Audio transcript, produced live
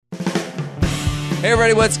Hey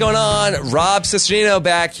everybody, what's going on? Rob Cesternino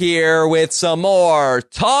back here with some more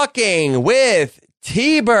Talking with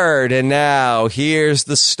T-Bird. And now here's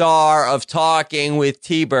the star of Talking with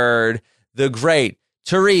T-Bird, the great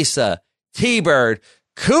Teresa T-Bird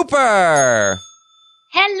Cooper.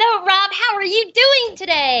 Hello, Rob. How are you doing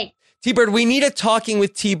today? T-Bird, we need a Talking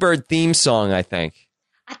with T-Bird theme song, I think.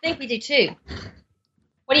 I think we do too.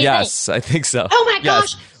 What do you think? Yes, I think so. Oh my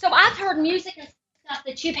Yes. gosh. So I've heard music and stuff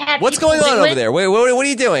that you've had. What's people going on doing. over there? Wait, what are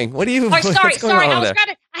you doing? What are you? Oh, sorry. what's going on I over was there?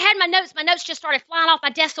 grabbing. I had my notes. My notes just started flying off my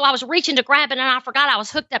desk, so I was reaching to grab it, and I forgot I was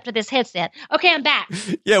hooked up to this headset. Okay, I'm back.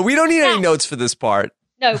 Yeah, we don't need any notes for this part.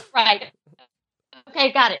 No, right.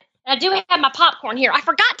 Okay, got it. And I do have my popcorn here. I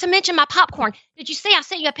forgot to mention my popcorn. Did you see? I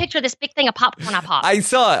sent you a picture of this big thing of popcorn I popped. I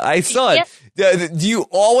saw it. Do you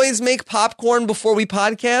always make popcorn before we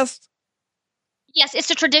podcast? Yes,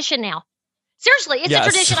 it's a tradition now. Seriously, it's Yes. a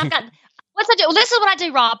tradition. I've got. What's I do? This is what I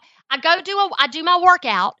do, Rob. I do my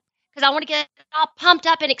workout because I want to get all pumped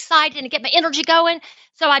up and excited and get my energy going.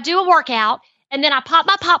 So I do a workout, and then I pop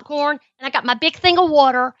my popcorn, and I got my big thing of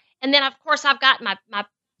water, and then of course I've got my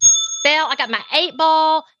bell. I got my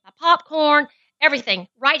 8-ball, my popcorn, everything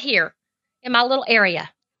right here in my little area.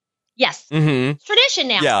 Yes, It's tradition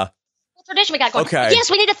now. Yeah. It's a tradition we got going. Okay. But yes,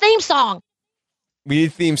 we need a theme song. We need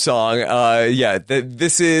a theme song.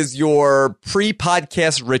 This is your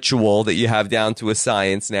pre-podcast ritual that you have down to a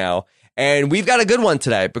science now. And we've got a good one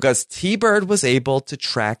today because T-Bird was able to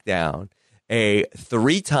track down a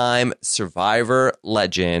 3-time Survivor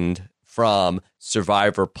legend from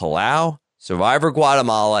Survivor Palau, Survivor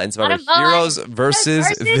Guatemala, and Survivor Heroes versus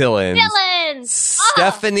Villains.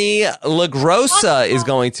 Stephenie LaGrossa is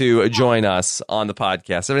going to join us on the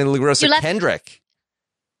podcast. Stephenie LaGrossa Kendrick.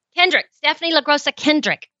 Stephenie LaGrossa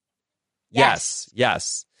Kendrick. Yes.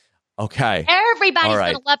 Okay. Everybody's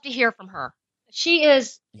going to love to hear from her.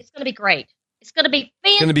 It's going to be great. It's going to be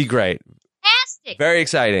fantastic. It's going to be great. Very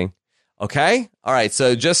exciting. Okay. All right.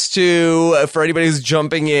 So just for anybody who's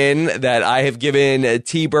jumping in, that I have given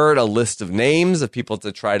T-Bird a list of names of people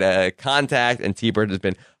to try to contact, and T-Bird has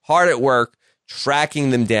been hard at work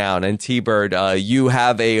tracking them down. And T-Bird, you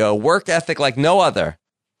have a work ethic like no other.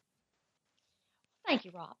 Thank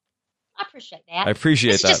you, Rob. I appreciate that. I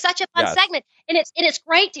appreciate that. It's just such a fun segment. And it's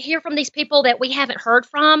great to hear from these people that we haven't heard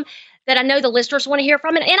from, that I know the listeners want to hear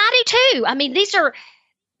from. And I do too. I mean,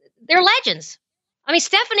 they're legends. I mean,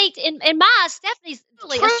 Stephenie, in my eyes, Stephenie's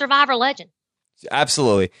a Survivor legend.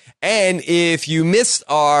 Absolutely. And if you missed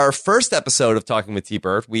our first episode of Talking with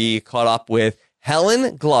T-Bird, we caught up with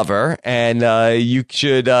Helen Glover, and you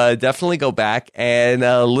should definitely go back and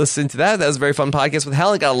listen to that. That was a very fun podcast with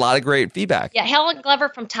Helen. Got a lot of great feedback. Yeah, Helen Glover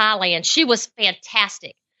from Thailand. She was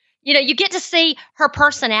fantastic. You know, you get to see her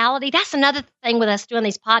personality. That's another thing with us doing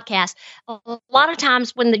these podcasts. A lot of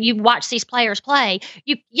times when you watch these players play,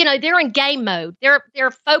 you know, they're in game mode.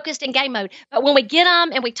 They're focused in game mode. But when we get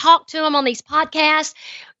them and we talk to them on these podcasts,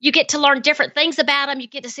 you get to learn different things about them. You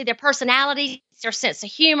get to see their personality, their sense of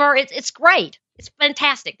humor. It's great. It's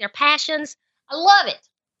fantastic. Their passions. I love it.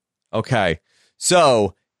 Okay.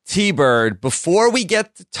 So, T-Bird, before we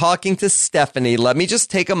get to talking to Stephenie, let me just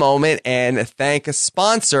take a moment and thank a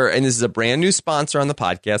sponsor. And this is a brand new sponsor on the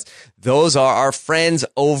podcast. Those are our friends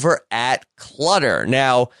over at Clutter.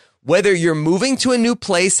 Now, whether you're moving to a new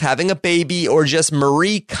place, having a baby, or just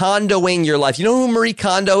Marie Kondoing your life. You know who Marie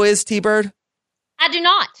Kondo is, T-Bird? I do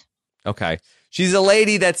not. Okay. She's a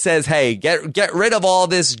lady that says, hey, get rid of all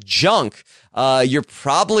this junk. You're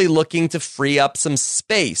probably looking to free up some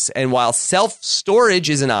space. And while self-storage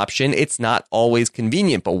is an option, it's not always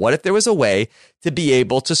convenient. But what if there was a way to be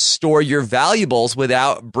able to store your valuables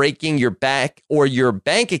without breaking your back or your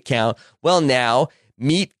bank account? Well, now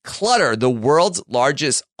meet Clutter, the world's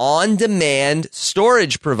largest on-demand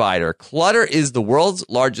storage provider. Clutter is the world's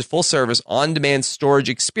largest full-service on-demand storage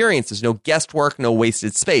experience. There's no guesswork, no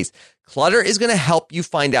wasted space. Clutter is going to help you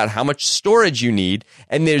find out how much storage you need,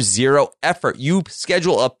 and there's zero effort. You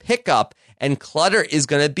schedule a pickup, and Clutter is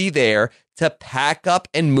going to be there to pack up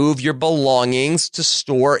and move your belongings to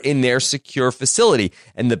store in their secure facility.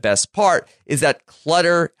 And the best part is that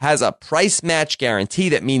Clutter has a price match guarantee.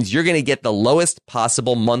 That means you're going to get the lowest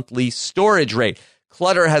possible monthly storage rate.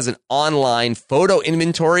 Clutter has an online photo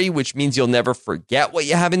inventory, which means you'll never forget what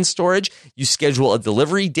you have in storage. You schedule a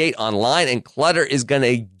delivery date online, and Clutter is going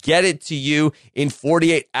to get it to you in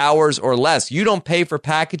 48 hours or less. You don't pay for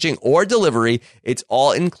packaging or delivery. It's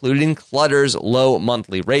all included in Clutter's low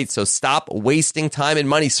monthly rate. So stop wasting time and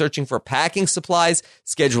money searching for packing supplies,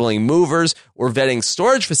 scheduling movers, or vetting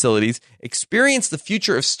storage facilities. Experience the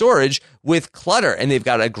future of storage with Clutter, and they've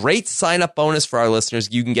got a great sign-up bonus for our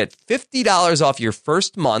listeners. You can get $50 off your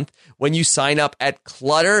first month when you sign up at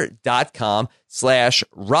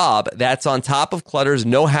clutter.com/Rob. That's on top of Clutter's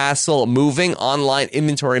no hassle moving online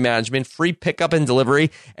inventory management, free pickup and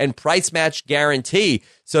delivery, and price match guarantee.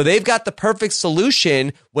 So they've got the perfect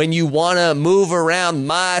solution when you want to move around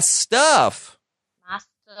my stuff.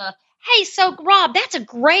 Hey, so Rob, that's a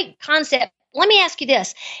great concept. Let me ask you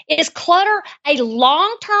this. Is Clutter a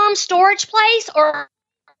long-term storage place or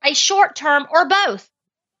a short-term or both?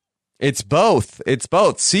 It's both. It's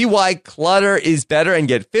both. See why Clutter is better and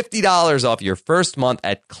get $50 off your first month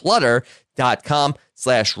at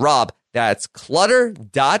clutter.com/Rob. That's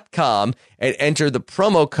clutter.com and enter the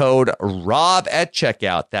promo code Rob at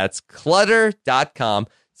checkout. That's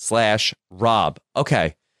clutter.com/Rob.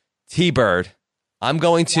 Okay. T-Bird, I'm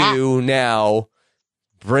going to now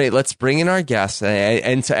let's bring in our guest,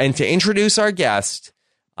 and to introduce our guest,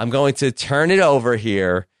 I'm going to turn it over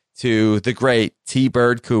here to the great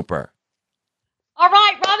T-Bird Cooper. All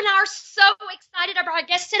right, Rob and I are so excited about our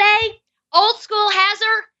guest today. Old school has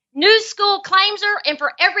her, new school claims her, and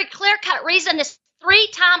for every clear-cut reason, this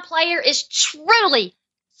three-time player is truly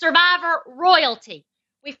Survivor royalty.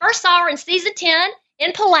 We first saw her in season 10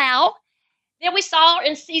 in Palau. Then we saw her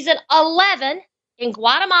in season 11 in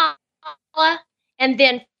Guatemala. And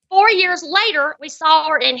then 4 years later, we saw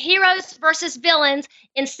her in Heroes versus Villains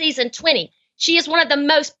in season 20. She is one of the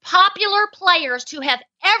most popular players to have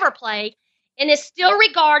ever played and is still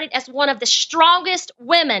regarded as one of the strongest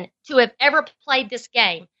women to have ever played this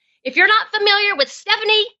game. If you're not familiar with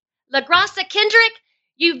Stephenie, LaGrossa, Kendrick,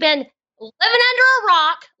 you've been living under a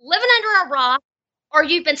rock, or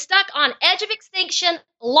you've been stuck on edge of extinction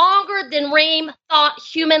longer than Reem thought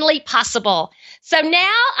humanly possible. So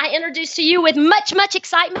now I introduce to you with much, much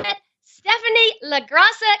excitement, Stephenie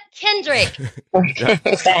LaGrossa Kendrick.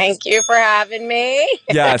 Thank you for having me.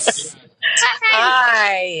 Yes.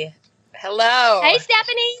 Hi. Hello. Hey,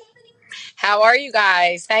 Stephenie. How are you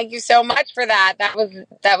guys? Thank you so much for that. That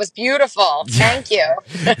was beautiful. Thank you.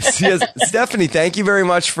 Yes, Stephenie, thank you very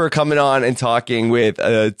much for coming on and talking with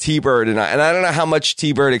T-Bird. And I don't know how much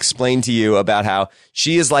T-Bird explained to you about how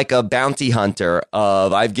she is like a bounty hunter.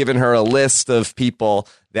 I've given her a list of people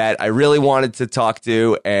that I really wanted to talk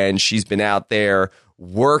to, and she's been out there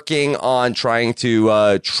working on trying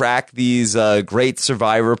to track these great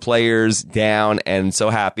Survivor players down, and so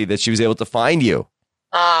happy that she was able to find you.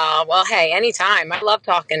 Well, hey, anytime. I love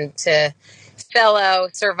talking to fellow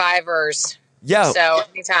survivors. Yeah. So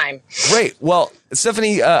anytime. Great. Well,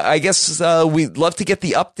 Stephenie, I guess we'd love to get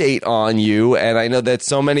the update on you. And I know that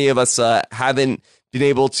so many of us haven't been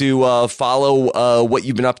able to follow what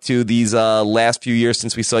you've been up to these last few years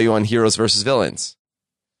since we saw you on Heroes versus Villains.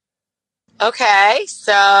 Okay,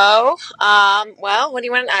 so, well, what do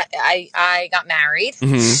you want? I got married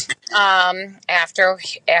after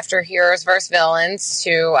Heroes vs. Villains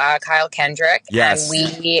to Kyle Kendrick. Yes.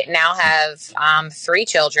 And we now have 3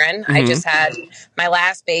 children. I just had my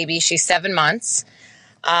last baby. She's 7 months.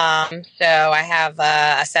 So I have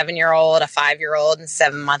a 7-year-old, a 5-year-old, and a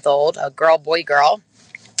 7-month-old, a girl, boy, girl.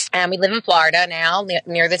 And we live in Florida now,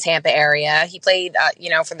 near the Tampa area. He played,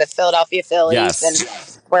 for the Philadelphia Phillies, and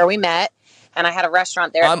where we met. And I had a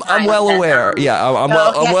restaurant there. I'm well aware. Yeah, I'm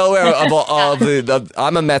well aware of the.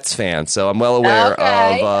 I'm a Mets fan, so I'm well aware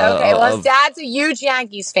of. Well, his dad's a huge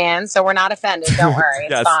Yankees fan, so we're not offended. Don't worry,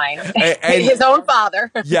 it's fine. And his own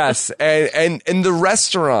father. Yes, and the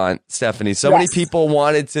restaurant, Stephenie. So many people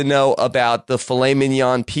wanted to know about the filet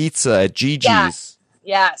mignon pizza at Gigi's.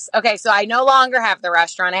 Yes. Okay. So I no longer have the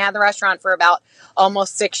restaurant. I had the restaurant for about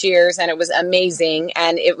almost 6 years, and it was amazing.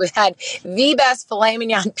 And it had the best filet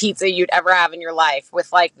mignon pizza you'd ever have in your life,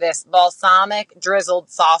 with like this balsamic drizzled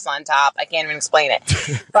sauce on top. I can't even explain it.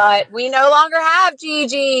 But we no longer have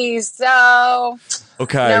Gigi's. So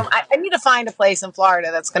okay, I need to find a place in Florida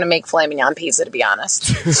that's going to make filet mignon pizza, to be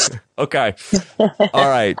honest. Okay. All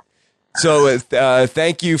right. So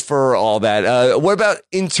thank you for all that. What about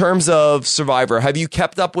in terms of Survivor? Have you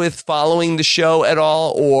kept up with following the show at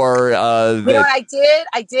all? Or I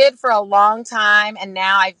did for a long time, and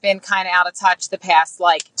now I've been kind of out of touch the past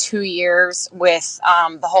 2 years with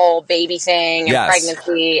the whole baby thing and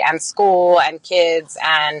pregnancy and school and kids.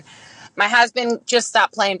 And my husband just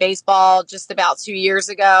stopped playing baseball just about 2 years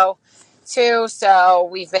ago too, so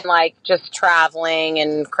we've been just traveling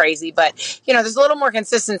and crazy, but there's a little more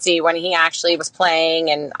consistency when he actually was playing,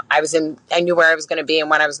 and I knew where I was going to be and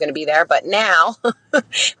when I was going to be there. But now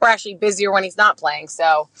we're actually busier when he's not playing,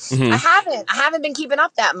 so I haven't been keeping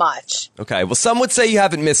up that much. Okay, well, some would say you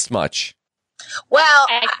haven't missed much. Well,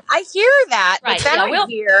 I hear that, right, but then I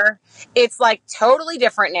hear it's like totally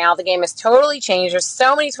different now. The game has totally changed. There's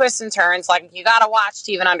so many twists and turns. Like, you got to watch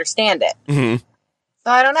to even understand it. Mm-hmm.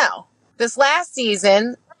 So I don't know. This last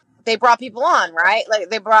season, they brought people on, right? Like,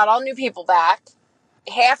 they brought all new people back.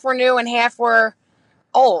 Half were new and half were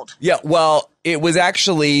old. Yeah, well, it was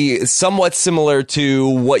actually somewhat similar to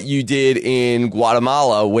what you did in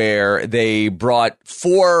Guatemala, where they brought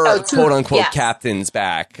four quote-unquote captains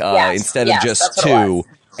back instead of just two.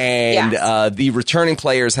 And the returning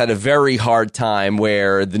players had a very hard time,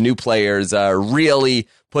 where the new players really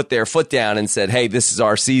put their foot down and said, hey, this is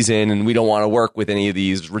our season, and we don't want to work with any of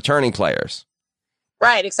these returning players.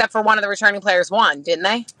 Right, except for one of the returning players won, didn't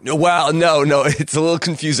they? Well, no, it's a little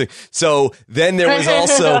confusing. So then there was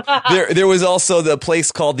also there was also the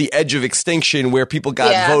place called the Edge of Extinction, where people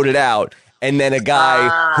got voted out, and then a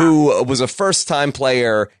guy who was a first-time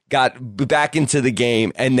player got back into the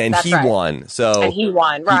game, and then he won. So and he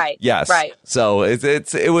won, right? Yes, right. So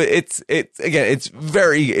it's again,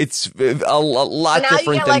 it's a lot so now different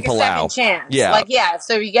you get, than like, Palau. A second chance.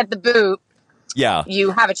 So you get the boot. Yeah,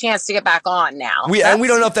 you have a chance to get back on now. And we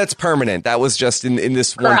don't know if that's permanent. That was just in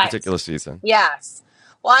this one particular season. Yes.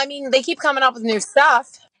 Well, I mean, they keep coming up with new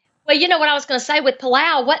stuff. Well, you know what I was going to say with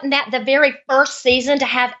Palau, wasn't that the very first season to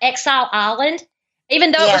have Exile Island?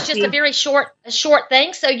 Even though it was just a very short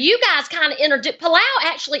thing. So you guys kind of Palau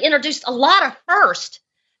actually introduced a lot of first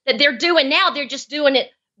that they're doing now. They're just doing it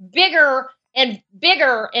bigger and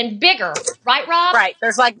bigger and bigger. Right, Rob? Right.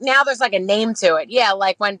 There's like a name to it. Yeah.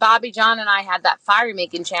 Like when Bobby John and I had that fire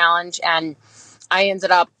making challenge, and I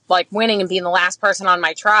ended up like winning and being the last person on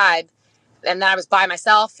my tribe. And then I was by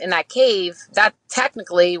myself in that cave. That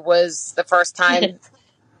technically was the first time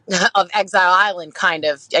of Exile Island, kind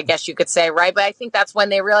of, I guess you could say, right? But I think that's when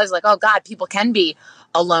they realized, like, oh, God, people can be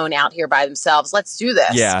alone out here by themselves. Let's do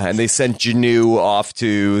this. Yeah, and they sent Janu off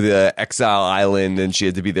to the Exile Island, and she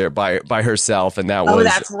had to be there by herself, and that was... Oh,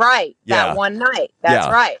 that's right. Yeah. That one night. That's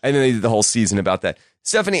right. And then they did the whole season about that.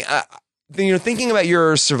 Stephenie, thinking about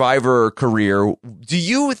your Survivor career, do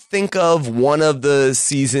you think of one of the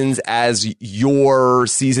seasons as your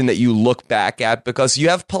season that you look back at? Because you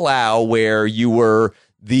have Palau, where you were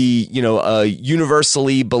the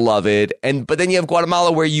universally beloved, but then you have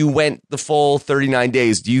Guatemala, where you went the full 39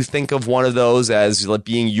 days. Do you think of one of those as like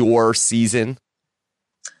being your season?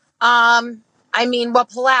 I mean,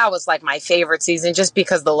 Palau was like my favorite season, just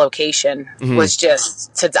because the location was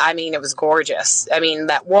just, it was gorgeous. I mean,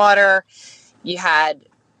 that water, you had,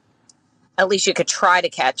 at least you could try to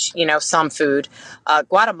catch, some food.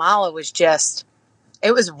 Guatemala was just,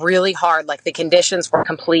 it was really hard. Like, the conditions were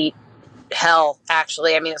complete hell,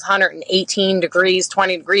 actually. I mean, it's 118 degrees,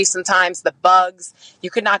 20 degrees sometimes. The bugs, you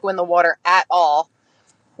could not go in the water at all,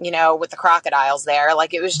 with the crocodiles there.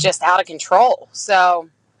 Like, it was just out of control. So,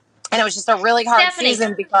 and it was just a really hard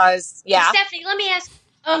season because, Stephenie, let me ask,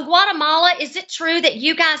 Guatemala, is it true that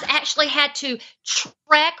you guys actually had to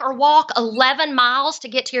trek or walk 11 miles to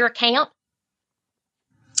get to your camp?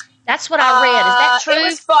 That's what I read. Is that true? It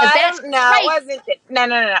was far. It wasn't.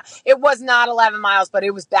 No. It was not 11 miles, but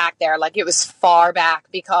it was back there. Like, it was far back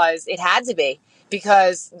because it had to be.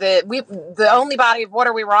 Because the only body of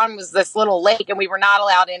water we were on was this little lake, and we were not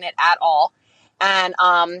allowed in it at all. And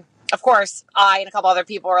of course, I and a couple other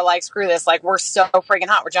people were like, "Screw this! Like, we're so freaking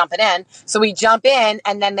hot, we're jumping in." So we jump in,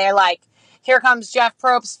 and then they're like, "Here comes Jeff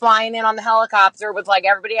Probst flying in on the helicopter with like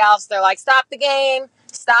everybody else." They're like, "Stop the game!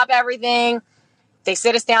 Stop everything!" They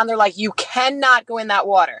sit us down. They're like, "You cannot go in that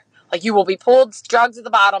water. Like, you will be pulled, drugged to the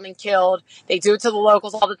bottom, and killed." They do it to the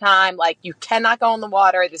locals all the time. Like, you cannot go in the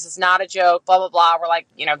water. This is not a joke, blah, blah, blah. We're like,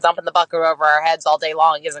 dumping the bucket over our heads all day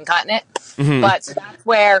long. Isn't cutting it. Mm-hmm. But so that's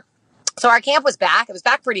where, so our camp was back. It was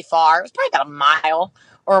back pretty far. It was probably about a mile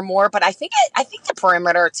or more. But I think the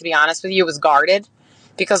perimeter, to be honest with you, was guarded.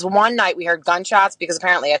 Because one night we heard gunshots because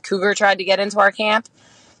apparently a cougar tried to get into our camp.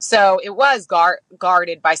 So it was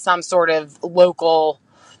guarded by some sort of local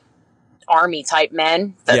army type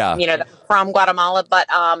men that from Guatemala. But,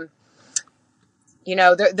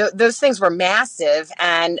 those things were massive.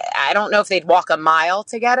 And I don't know if they'd walk a mile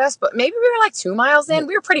to get us, but maybe we were like 2 miles in.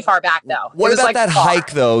 We were pretty far back, though. What about that hike,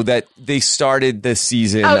 though, that they started this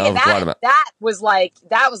season of Guatemala? That was like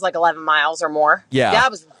 11 miles or more. Yeah. That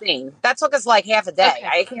was insane. That took us like half a day. Okay.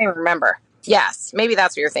 I can't even remember. Yes. Maybe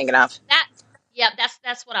that's what you're thinking of.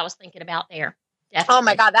 That's what I was thinking about there. Definitely. Oh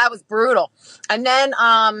my God, that was brutal. And then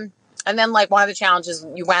like one of the challenges,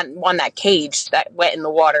 you won that cage that went in the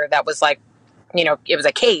water. That was like, it was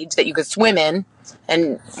a cage that you could swim in,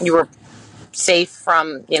 and you were safe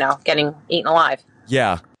from, getting eaten alive.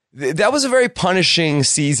 Yeah. That was a very punishing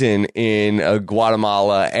season in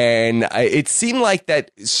Guatemala, and it seemed like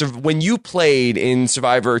that when you played in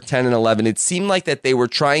Survivor 10 and 11, it seemed like that they were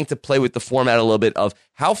trying to play with the format a little bit of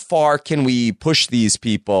how far can we push these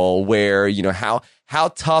people, where, you know, how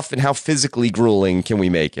tough and how physically grueling can we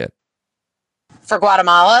make it? For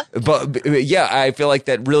Guatemala? But yeah, I feel like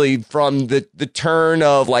that really from the turn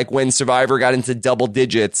of like when Survivor got into double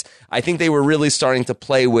digits, I think they were really starting to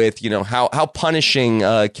play with, you know, how punishing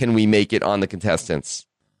can we make it on the contestants?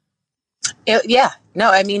 It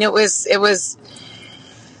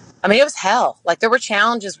was hell. Like, there were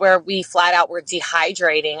challenges where we flat out were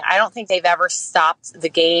dehydrating. I don't think they've ever stopped the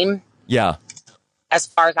game. Yeah. As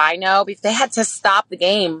far as I know, if they had to stop the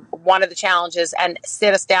game, one of the challenges, and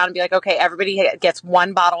sit us down and be like, okay, everybody gets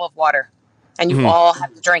one bottle of water and you all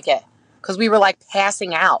have to drink it. Because we were like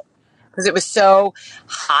passing out because it was so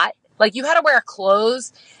hot. Like, you had to wear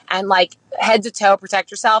clothes and like head to toe protect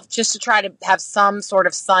yourself just to try to have some sort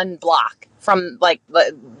of sun block from like,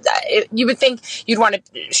 you would think you'd want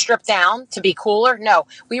to strip down to be cooler. No,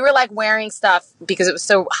 we were like wearing stuff because it was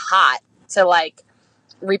so hot to like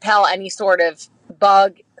repel any sort of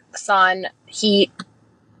bug, sun, heat.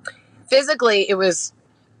 Physically, it was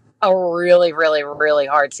a really, really, really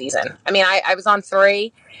hard season. I mean, I was on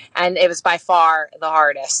 3, and it was by far the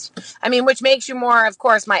hardest. I mean, which makes you more, of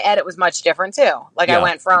course, my edit was much different too. Like, I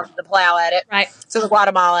went from the Palau edit to the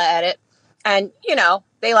Guatemala edit. And, you know,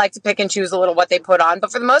 they like to pick and choose a little what they put on.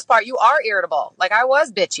 But for the most part, you are irritable. Like, I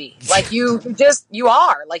was bitchy. Like, you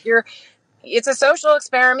are. Like, it's a social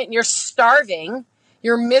experiment. You're starving.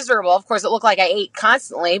 You're miserable. Of course, it looked like I ate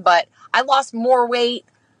constantly, but I lost more weight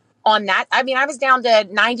on that. I mean, I was down to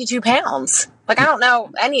 92 pounds. Like, I don't know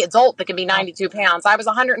any adult that can be 92 pounds. I was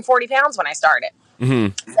 140 pounds when I started.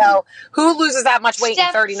 Mm-hmm. So who loses that much weight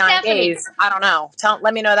in 39 days? I don't know.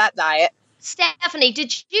 Let me know that diet. Stephenie,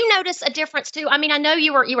 did you notice a difference too? I mean, I know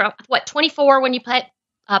you were what, 24 when you played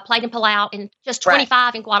in Palau and just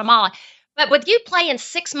 25 in Guatemala. But with you playing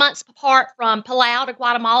 6 months apart from Palau to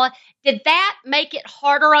Guatemala, did that make it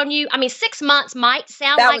harder on you? I mean, 6 months might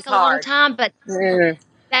sound like a long time, but I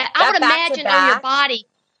would imagine on your body.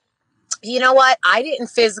 You know what? I didn't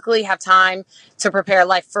physically have time to prepare.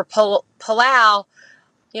 Like, for Palau,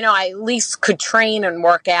 you know, I at least could train and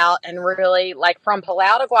work out. And really, like, from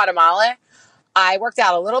Palau to Guatemala, I worked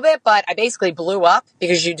out a little bit, but I basically blew up,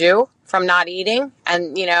 because you do, from not eating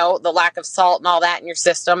and, you know, the lack of salt and all that in your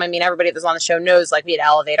system. I mean, everybody that's on the show knows, like, we had to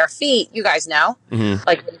elevate our feet. You guys know. Mm-hmm.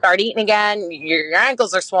 Like, when you start eating again, your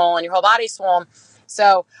ankles are swollen, your whole body's swollen.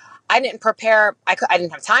 So I didn't prepare. I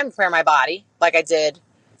didn't have time to prepare my body like I did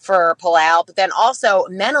for Palau. But then also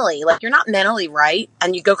mentally, like, you're not mentally right,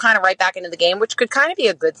 and you go kind of right back into the game, which could kind of be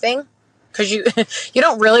a good thing. Because you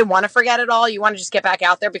don't really want to forget it all. You want to just get back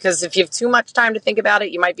out there, because if you have too much time to think about it,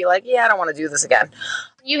 you might be like, yeah, I don't want to do this again.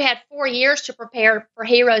 You had 4 years to prepare for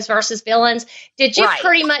Heroes versus Villains. Did you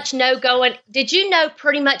pretty much know going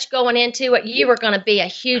into it you were going to be a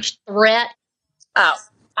huge threat? Oh,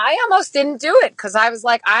 I almost didn't do it, because I was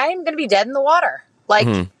like, I'm going to be dead in the water. Like,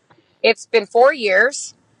 It's been 4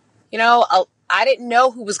 years. You know, I didn't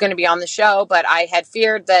know who was going to be on the show, but I had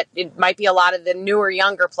feared that it might be a lot of the newer,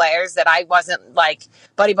 younger players that I wasn't like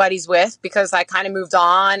buddies with, because I kind of moved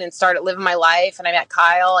on and started living my life, and I met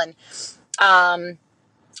Kyle. And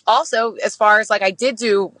also, as far as like, I did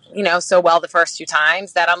do, you know, so well the first 2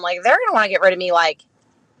 times that I'm like, they're going to want to get rid of me like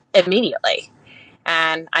immediately.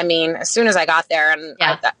 And I mean, as soon as I got there and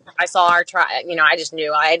I saw our try, you know, I just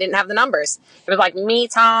knew I didn't have the numbers. It was like me,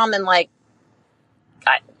 Tom, and like,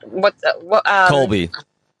 Colby.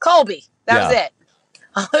 That was it.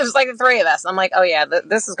 It was like the 3 of us. I'm like, oh yeah,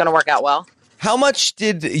 this is going to work out well. How much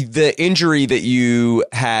did the injury that you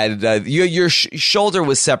had, your shoulder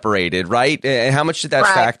was separated, right? And how much did that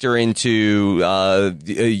factor into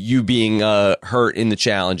you being hurt in the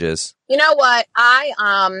challenges? You know what? I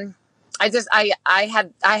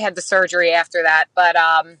had the surgery after that, but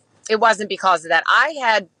it wasn't because of that. I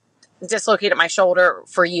had dislocated my shoulder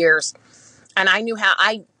for years, and I knew how.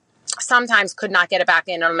 I sometimes could not get it back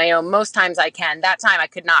in on my own. Most times I can. That time I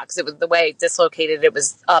could not, because it was the way it dislocated. It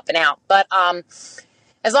was up and out. But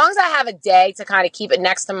as long as I have a day to kind of keep it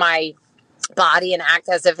next to my body and act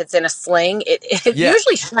as if it's in a sling, it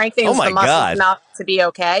usually strengthens the muscles enough to be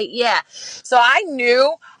okay. Yeah. So I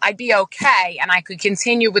knew I'd be okay, and I could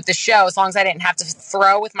continue with the show as long as I didn't have to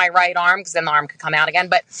throw with my right arm, because then the arm could come out again.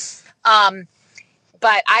 But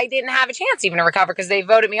I didn't have a chance even to recover, because they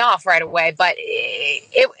voted me off right away. But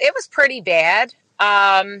it was pretty bad.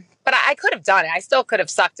 But I could have done it. I still could have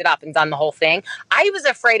sucked it up and done the whole thing. I was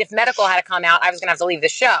afraid if medical had to come out, I was going to have to leave the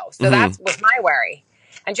show. So that was my worry.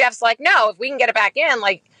 And Jeff's like, no, if we can get it back in,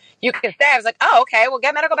 like, you can say, I was like, oh, okay, well,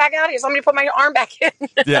 get medical back out here. Somebody put my arm back in.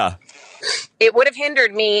 Yeah. It would have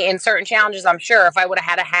hindered me in certain challenges, I'm sure, if I would have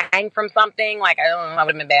had to hang from something. Like, I don't know, that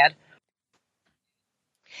would have been bad.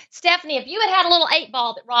 Stephenie, if you had a little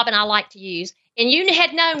 8-ball that Rob and I like to use, and you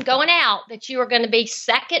had known going out that you were going to be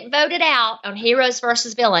second voted out on Heroes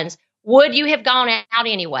versus Villains, would you have gone out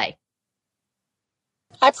anyway?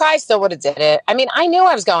 I probably still would have did it. I mean, I knew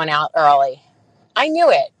I was going out early. I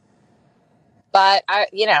knew it. But,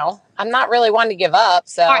 I'm not really one to give up.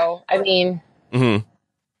 So, right. I mean,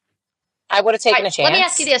 I would have taken a chance. Let me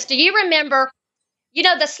ask you this. Do you remember,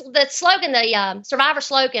 the slogan, the Survivor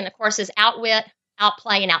slogan, of course, is outwit,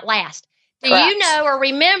 outplay, and outlast. Do Correct. you know or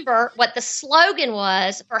remember what the slogan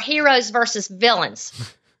was for Heroes versus Villains?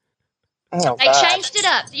 They changed it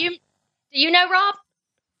up. Do you know, Rob?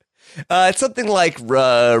 It's something like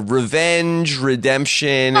revenge,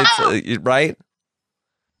 redemption. It's right.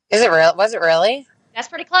 Is it real? Was it really? That's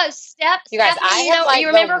pretty close. You guys, I have you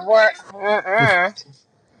remember?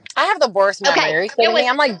 I have the worst memory. Okay. Are you kidding me?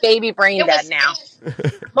 I'm like baby brain dead now.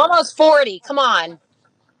 I'm almost 40. Come on.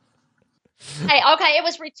 Hey, okay. It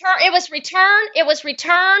was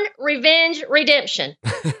return, revenge, redemption.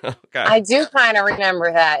 Okay. I do kind of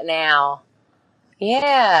remember that now.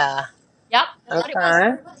 Yeah. Yep.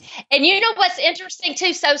 Okay. And you know what's interesting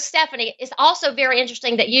too? So Stephenie, it's also very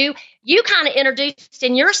interesting that you kind of introduced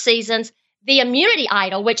in your seasons the immunity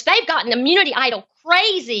idol, which they've gotten immunity idol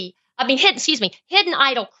crazy. I mean, hidden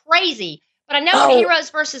idol crazy. But I know in Heroes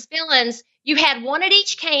versus Villains, you had one at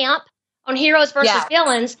each camp on Heroes versus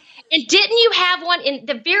Villains. And didn't you have one in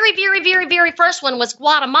the very, very, very, very first one was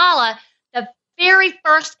Guatemala, the very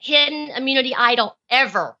first hidden immunity idol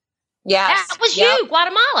ever. Yes. That was you,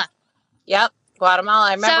 Guatemala. Yep. Guatemala.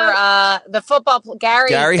 I remember the football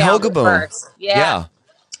Gary Hogeboom. Yeah.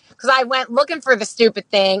 Because I went looking for the stupid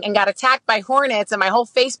thing and got attacked by hornets and my whole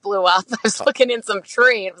face blew up. I was looking in some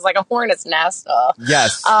tree. It was like a hornet's nest.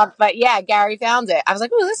 Yes. But yeah, Gary found it. I was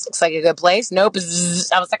like, oh, this looks like a good place. Nope.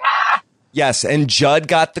 I was like, ah. Yes, and Judd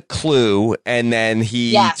got the clue, and then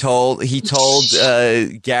he told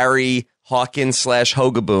Gary Hawkins /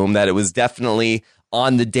 Hogeboom that it was definitely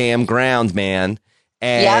on the damn ground, man.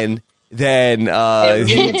 And then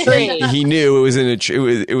he knew it was in a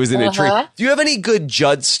tree. It was in a tree. Do you have any good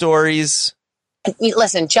Judd stories?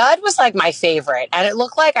 Listen, Judd was like my favorite, and it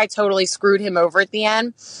looked like I totally screwed him over at the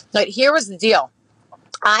end. But here was the deal: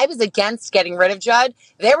 I was against getting rid of Judd.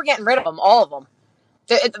 They were getting rid of him, all of them.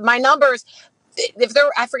 My numbers,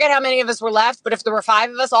 I forget how many of us were left, but if there were 5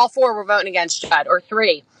 of us, all 4 were voting against Judd, or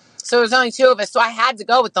 3. So there was only 2 of us. So I had to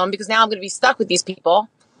go with them because now I'm going to be stuck with these people,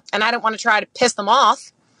 and I don't want to try to piss them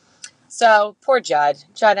off. So poor Judd.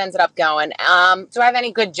 Judd ended up going. Do I have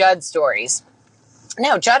any good Judd stories?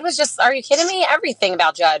 No, Judd was just, are you kidding me? Everything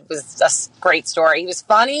about Judd was a great story. He was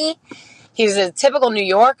funny. He was a typical New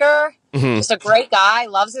Yorker. Just a great guy.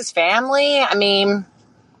 Loves his family. I mean,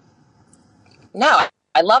 no,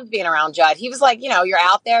 I loved being around Judd. He was like, you're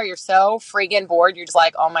out there, you're so freaking bored. You're just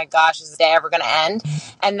like, oh my gosh, is this day ever going to end?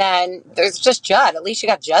 And then there's just Judd. At least you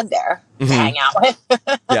got Judd there to hang out with.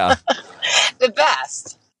 Yeah. The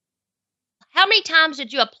best. How many times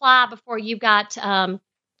did you apply before you got to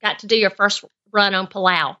do your first run on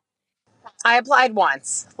Palau? I applied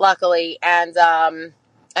once, luckily, and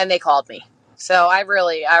they called me. So I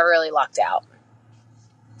really lucked out.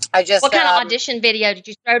 What kind of audition video did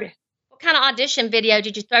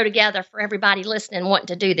you throw together for everybody listening wanting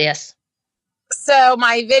to do this? So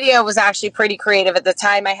my video was actually pretty creative. At the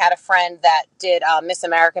time, I had a friend that did Miss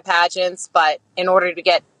America pageants, but in order to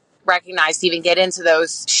get recognized to even get into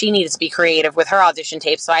those, she needed to be creative with her audition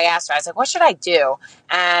tape. So I asked her, I was like, what should I do?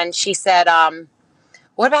 And she said,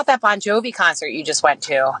 what about that Bon Jovi concert you just went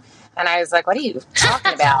to? And I was like, what are you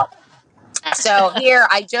talking about? So here,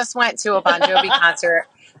 I just went to a Bon Jovi concert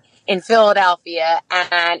in Philadelphia,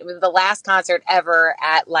 and it was the last concert ever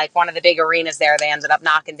at like one of the big arenas there. They ended up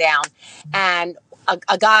knocking down, and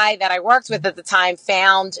a guy that I worked with at the time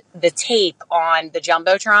found the tape on the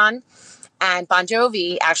Jumbotron, and Bon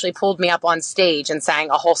Jovi actually pulled me up on stage and sang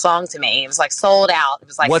a whole song to me. It was like sold out. It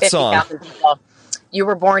was like 50,000 people. You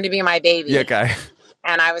Were Born to Be My Baby. Yeah, okay.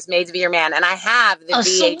 And I Was Made to Be Your Man. And I have the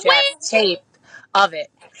VHS tape of it.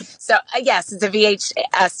 So, yes, it's a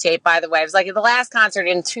VHS tape, by the way. It was like the last concert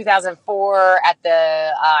in 2004 at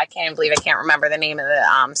the, I can't remember the name of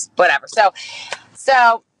the, whatever. So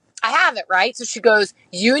I have it, right? So she goes,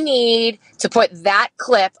 you need to put that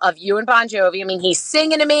clip of you and Bon Jovi. I mean, he's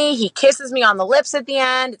singing to me. He kisses me on the lips at the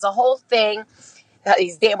end. It's a whole thing.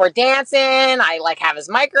 We're dancing. I like have his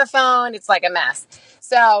microphone. It's like a mess.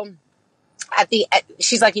 So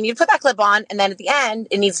she's like, you need to put that clip on, and then at the end,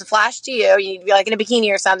 it needs to flash to you. You need to be like in a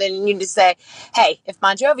bikini or something, and you need to say, hey, if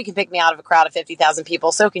Bon Jovi can pick me out of a crowd of 50,000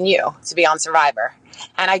 people, so can you, to be on Survivor.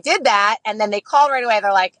 And I did that, and then they called right away.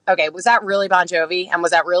 They're like, okay, was that really Bon Jovi? And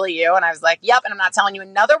was that really you? And I was like, yep, and I'm not telling you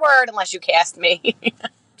another word unless you cast me.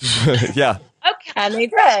 Yeah. Okay. And they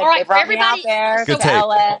did. All right, they brought me out there to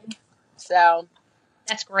LA. So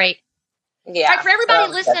that's great. Yeah. All right, for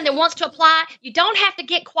everybody listening that wants to apply, you don't have to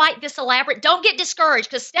get quite this elaborate. Don't get discouraged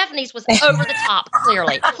because Stephenie's was over the top,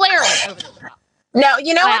 clearly over the top. No,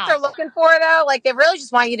 you know what they're looking for, though? Like, they really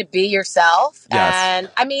just want you to be yourself. Yes.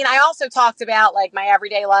 And, I mean, I also talked about, like, my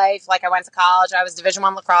everyday life. Like, I went to college. I was a Division I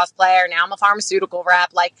lacrosse player. Now I'm a pharmaceutical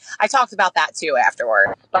rep. Like, I talked about that, too,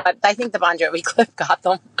 afterward. But I think the Bon Jovi clip got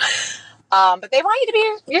them. But they want you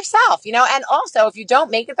to be yourself, you know? And also, if you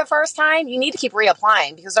don't make it the first time, you need to keep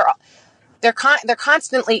reapplying because they're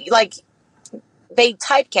constantly, like, they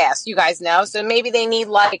typecast, you guys know. So maybe they need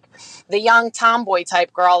like the young tomboy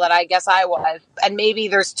type girl that I guess I was. And maybe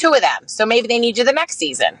there's 2 of them. So maybe they need you the next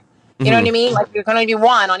season. You know what I mean? Like you're going to be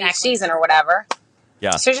 1 on each season or whatever.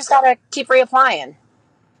 Yeah. So you just got to keep reapplying.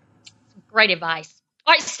 Great advice.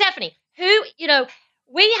 All right, Stephenie, who, you know,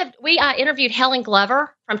 we interviewed Helen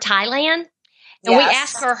Glover from Thailand. And we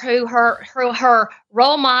asked her who her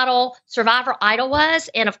role model Survivor idol was.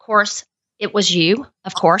 And of course, it was you,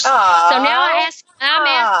 of course. Aww. So now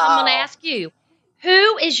I'm going to ask you,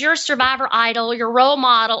 who is your Survivor idol, your role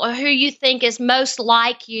model, or who you think is most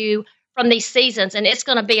like you from these seasons? And it's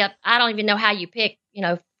going to be I don't even know how you pick, you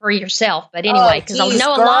know, for yourself. But anyway, because I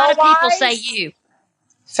know a lot of people say you.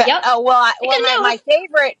 Yep. Oh, well, my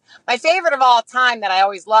favorite of all time that I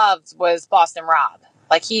always loved was Boston Rob.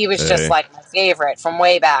 Like he was just like my favorite from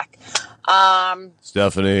way back.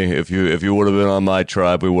 Stephenie, if you would have been on my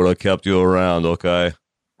tribe, we would have kept you around, okay?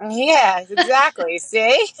 Yeah, exactly.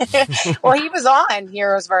 See? Well, he was on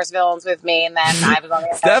Heroes vs. Villains with me, and then I was on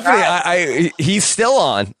the Stephenie, he's still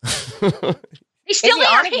on. He's still there.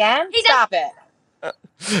 On again? Stop it.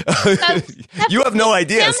 You have no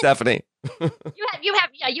idea, Stephenie.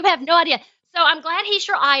 You have no idea. So I'm glad he's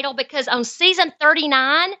your idol because on season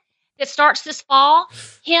 39 that starts this fall,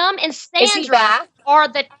 him and Sandra are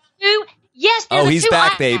the 2. Yes, he's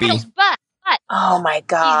back, baby. But oh my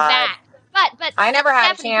God, he's back. But I never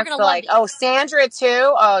had a chance to like. Oh, Sandra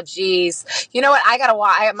too. Oh, geez. You know what? I gotta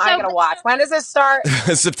watch. I gotta watch. When does this start?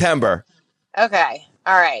 September. Okay.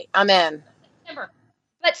 All right. I'm in. September.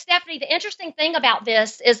 But Stephenie, the interesting thing about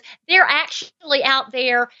this is they're actually out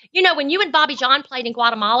there. You know, when you and Bobby John played in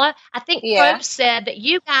Guatemala, I think Probst said that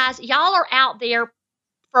y'all are out there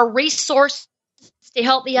for resources to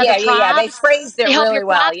help the other tribes. Yeah, they phrased it really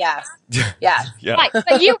well. Yes. Yeah. Right.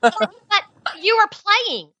 But you were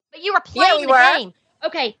playing. But you were playing the game.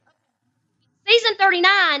 Okay. Season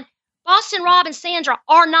 39, Boston Rob and Sandra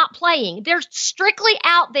are not playing. They're strictly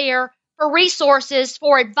out there for resources,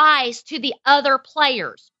 for advice to the other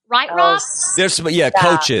players. Right, Rob? There's some,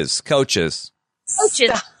 coaches.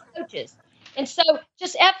 And so,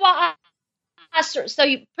 just FYI, so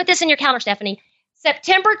you put this in your calendar, Stephenie.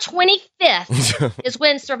 September 25th is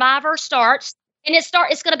when Survivor starts. And it's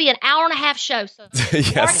going to be an hour and a half show. So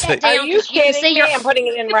yes. Are you kidding me? I'm putting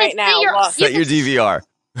it in right now. Set your DVR.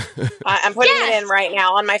 I'm putting it in right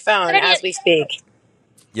now on my phone as we speak.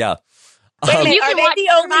 Yeah. Wait a minute, are they the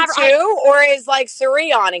only 2, or is like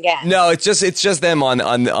Suri on again? No, it's just them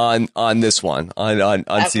on this one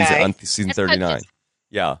on season 39.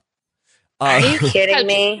 Yeah. Are you kidding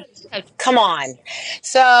me? Come on.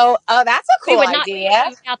 So, that's a cool idea.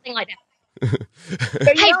 Nothing like that.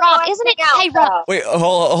 Hey Rob, isn't it? Hey Rob. Wait,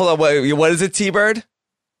 hold on. Wait, what is it, T-Bird?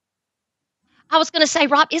 I was going to say,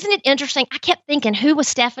 Rob, isn't it interesting? I kept thinking, who was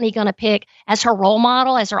Stephenie going to pick as her role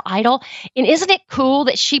model, as her idol? And isn't it cool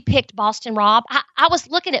that she picked Boston Rob? I was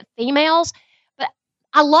looking at females, but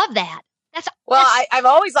I love that. I've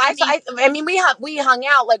always liked. I mean, we hung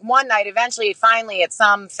out like one night. Eventually, finally, at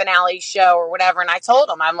some finale show or whatever, and I told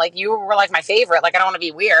him, I'm like, you were like my favorite. Like, I don't want to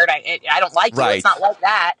be weird. I don't like you. It's not like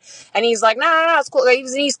that. And he's like, no, it's cool. He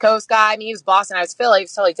was an East Coast guy. I mean, he was Boston. I was Philly. It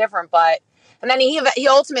was totally different, but. And then he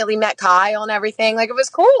ultimately met Kyle and everything. Like, it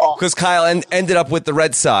was cool. Because Kyle ended up with the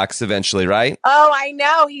Red Sox eventually, right? Oh, I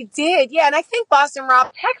know. He did. Yeah, and I think Boston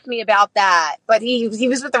Rob texted me about that. But he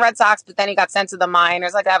was with the Red Sox, but then he got sent to the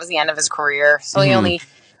minors. Like, that was the end of his career. So I think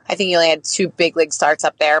he only had 2 big league starts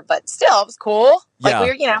up there. But still, it was cool. Like,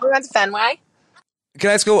 we went to Fenway. Can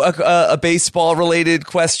I ask a baseball-related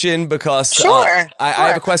question? Because sure. I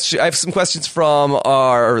have a question. I have some questions from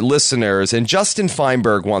our listeners, and Justin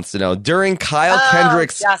Feinberg wants to know during Kyle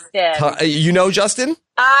Kendrick's. Justin, you know Justin?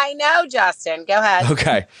 I know, Justin. Go ahead.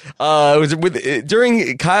 Okay.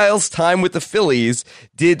 During Kyle's time with the Phillies,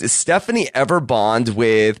 did Stephenie ever bond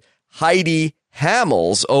with Heidi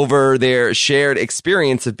Hamels over their shared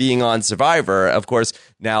experience of being on Survivor? Of course,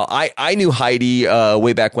 now I knew Heidi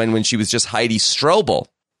way back when she was just Heidi Strobel.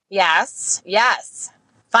 Yes.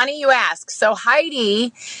 Funny you ask. So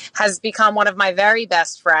Heidi has become one of my very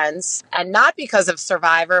best friends, and not because of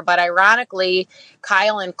Survivor, but ironically,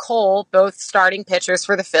 Kyle and Cole, both starting pitchers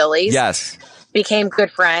for the Phillies, yes, became good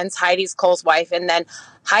friends. Heidi's Cole's wife, and then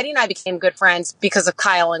Heidi and I became good friends because of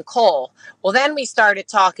Kyle and Cole. Well, then we started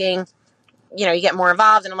talking. You know, you get more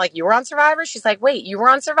involved, and I'm like, you were on Survivor? She's like, wait, you were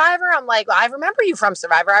on Survivor? I'm like, I remember you from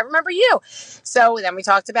Survivor. I remember you. So then we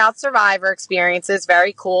talked about Survivor experiences.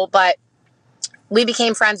 Very cool. But we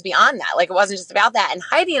became friends beyond that. Like, it wasn't just about that. And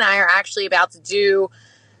Heidi and I are actually about to do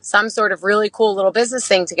some sort of really cool little business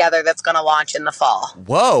thing together that's going to launch in the fall.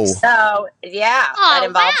 Whoa. So, yeah, that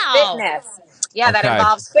involves fitness. Yeah, okay. That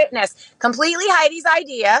involves fitness. Completely Heidi's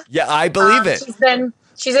idea. Yeah, I believe it.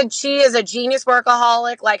 She is a genius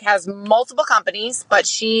workaholic, like has multiple companies, but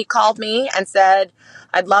she called me and said,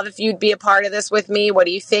 I'd love if you'd be a part of this with me. What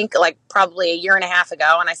do you think? Like probably a year and a half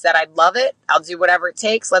ago. And I said, I'd love it. I'll do whatever it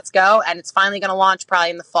takes. Let's go. And it's finally going to launch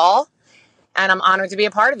probably in the fall. And I'm honored to be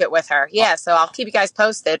a part of it with her. Yeah. So I'll keep you guys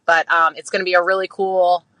posted, but it's going to be a really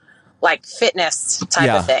cool, like fitness type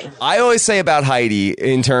of thing. I always say about Heidi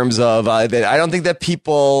in terms of that I don't think that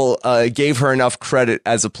people gave her enough credit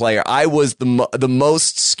as a player. I was the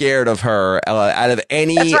most scared of her out of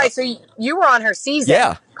any. That's right. So you were on her season.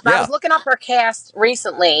 Yeah. I was looking up her cast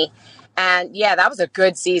recently, and that was a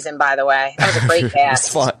good season, by the way. That was a great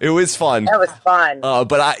cast. It was fun. That was fun.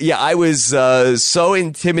 But I was so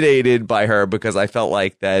intimidated by her because I felt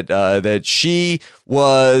like that she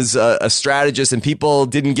was a strategist and people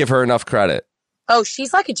didn't give her enough credit. Oh,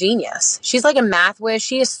 she's like a genius. She's like a math whiz.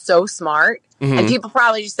 She is so smart. Mm-hmm. And people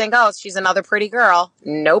probably just think, oh, she's another pretty girl.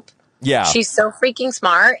 Nope. Yeah. She's so freaking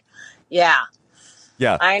smart. Yeah.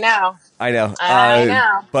 Yeah. I know.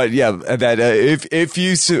 But yeah, that if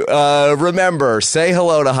you remember, say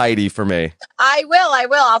hello to Heidi for me. I will.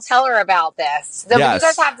 I'll tell her about this. You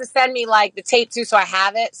guys have to send me like the tape too, so I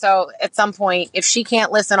have it. So at some point, if she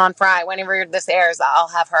can't listen on Friday, whenever this airs, I'll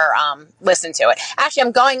have her listen to it. Actually,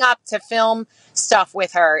 I'm going up to film stuff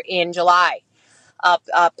with her in July, up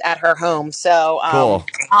at her home. So cool.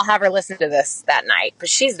 I'll have her listen to this that night. But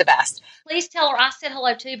she's the best. Please tell her I said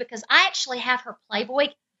hello too, because I actually have her Playboy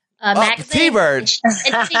magazine. T-Bird.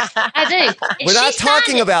 I do. And we're not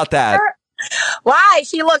talking about that. Why?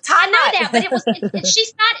 She looked hot. I know that, but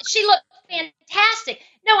she looked fantastic.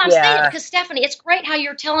 No, I'm saying it because, Stephenie, it's great how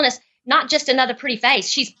you're telling us not just another pretty face.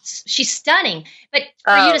 She's stunning. But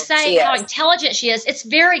for you to say how intelligent she is, it's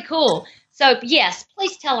very cool. So, yes,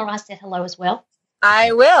 please tell her I said hello as well.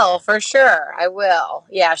 I will, for sure. I will.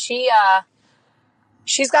 Yeah,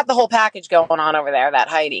 she's got the whole package going on over there, that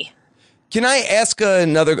Heidi. Can I ask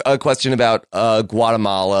another question about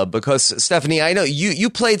Guatemala? Because, Stephenie, I know you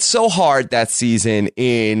played so hard that season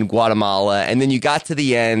in Guatemala, and then you got to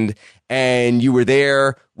the end, and you were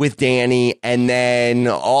there with Danny, and then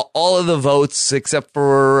all of the votes, except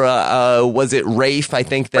for, was it Rafe, I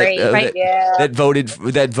think, that voted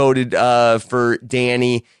for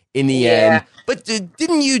Danny in the end. But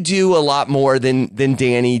didn't you do a lot more than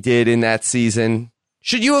Danny did in that season?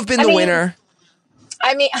 Should you have been the winner?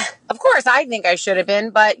 I mean, of course, I think I should have been,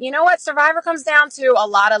 but you know what? Survivor comes down to a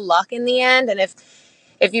lot of luck in the end, and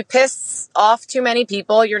if you piss off too many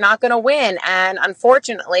people, you're not going to win. And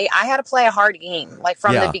unfortunately, I had to play a hard game, like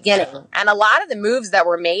from the beginning. And a lot of the moves that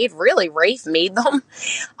were made, really, Rafe made them.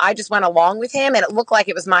 I just went along with him, and it looked like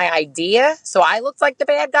it was my idea, so I looked like the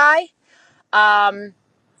bad guy. And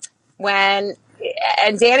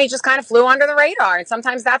Danny just kind of flew under the radar, and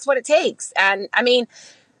sometimes that's what it takes. And I mean,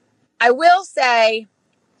 I will say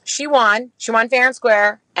she won fair and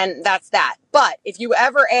square, and that's that. But if you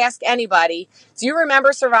ever ask anybody, do you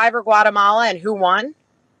remember Survivor Guatemala and who won?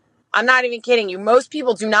 I'm not even kidding you. Most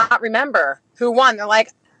people do not remember who won. They're like,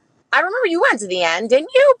 I remember you went to the end, didn't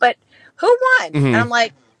you? But who won? Mm-hmm. And I'm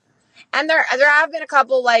like, and there have been a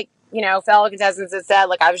couple, like, fellow contestants that said,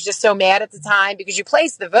 like, I was just so mad at the time because you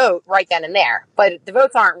place the vote right then and there, but the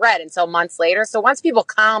votes aren't read until months later. So once people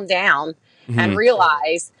calm down and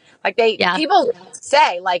realize, like, people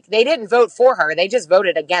say, like, they didn't vote for her, they just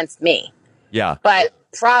voted against me. Yeah. But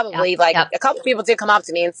probably a couple people did come up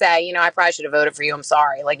to me and say, I probably should have voted for you. I'm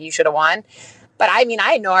sorry. Like, you should have won. But I mean,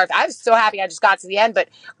 I had no heart. I was so happy I just got to the end. But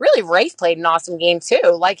really, Rafe played an awesome game too.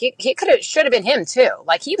 Like, he should have been him too.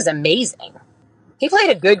 Like, he was amazing. He played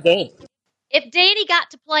a good game. If Danny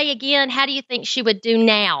got to play again, how do you think she would do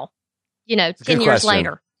now? 10 years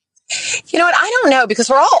later? You know what? I don't know, because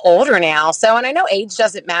we're all older now. So, and I know age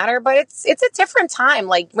doesn't matter, but it's a different time.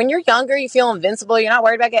 Like when you're younger, you feel invincible. You're not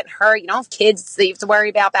worried about getting hurt. You don't have kids that you have to worry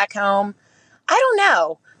about back home. I don't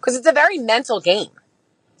know, because it's a very mental game.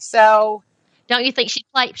 So, don't you think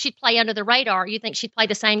she'd play under the radar? You think she'd play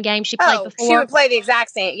the same game she played before? She would play the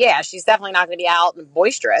exact same. Yeah, she's definitely not going to be out and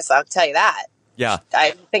boisterous. I'll tell you that. Yeah,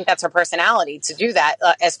 I think that's her personality to do that,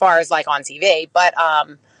 as far as like on TV. But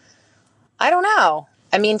I don't know.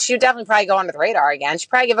 I mean, she would definitely probably go under the radar again. She'd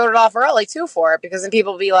probably get voted off early too for it, because then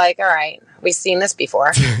people would be like, "All right, we've seen this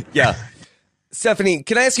before." Yeah. Stephenie,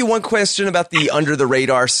 can I ask you one question about the under the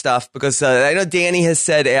radar stuff? Because I know Danny has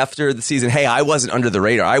said after the season, hey, I wasn't under the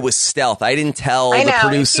radar. I was stealth. I didn't tell the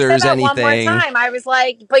producers anything. One more time. I was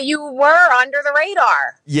like, but you were under the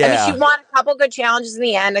radar. Yeah. I mean, she won a couple good challenges in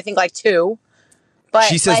the end. I think like 2. But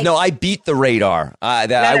she says, no, I beat the radar.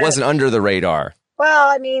 I wasn't under the radar. Well,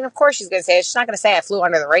 I mean, of course she's going to say it. She's not going to say I flew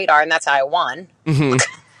under the radar and that's how I won. Mm-hmm.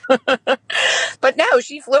 But no,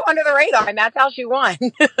 she flew under the radar and that's how she won.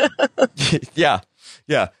 Yeah.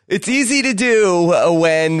 Yeah. It's easy to do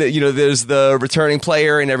when, there's the returning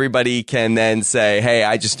player and everybody can then say, hey,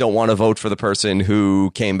 I just don't want to vote for the person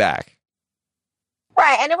who came back.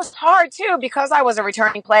 Right. And it was hard too, because I was a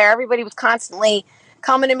returning player. Everybody was constantly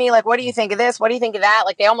coming to me like, what do you think of this? What do you think of that?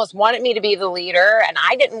 Like they almost wanted me to be the leader, and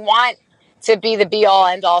I didn't want to be the be all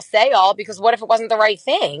end all say all, because what if it wasn't the right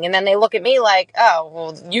thing? And then they look at me like, oh,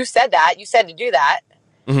 well, you said that. You said to do that.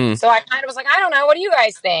 Mm-hmm. So I kind of was like, I don't know. What do you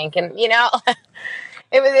guys think? And, it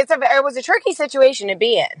was a tricky situation to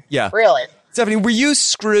be in. Yeah. Really. Stephenie, were you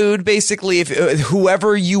screwed basically if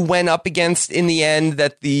whoever you went up against in the end,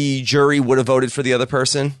 that the jury would have voted for the other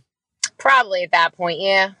person? Probably at that point,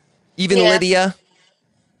 yeah. Even Lydia?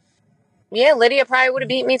 Yeah, Lydia probably would have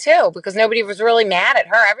beat me too, because nobody was really mad at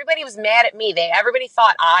her. Everybody was mad at me. Everybody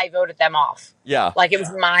thought I voted them off. Yeah. Like it was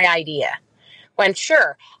my idea. When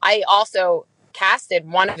sure, I also casted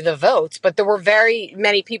one of the votes, but there were very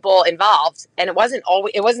many people involved, and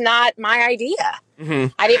it was not my idea.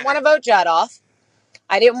 Mm-hmm. I didn't want to vote Judd off.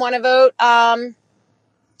 I didn't want to vote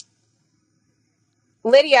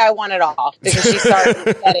Lydia. I wanted off because she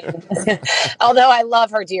started getting, although I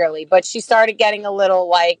love her dearly, but she started getting a little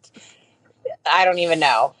like, I don't even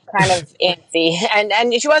know, kind of antsy,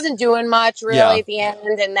 and she wasn't doing much really at the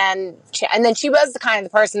end. And then she was the kind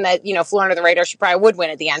of the person that flew under the radar. She probably would win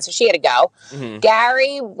at the end, so she had to go. Mm-hmm.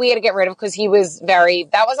 Gary, we had to get rid of because he was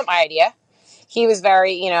that wasn't my idea. He was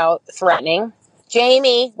very threatening.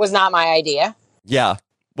 Jamie was not my idea. Yeah.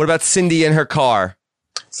 What about Cindy and her car?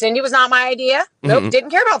 Cindy was not my idea. Nope, didn't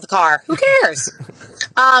care about the car. Who cares?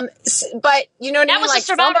 But you know what I mean? Like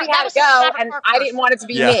somebody had to go, and I didn't want it to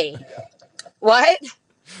be me. What?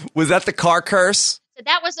 Was that the car curse? So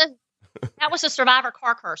that was a Survivor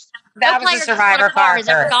car curse. That was a Survivor car curse. Has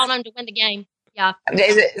ever gone on to win the game. Yeah.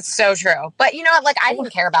 It's so true. But you know what? Like, I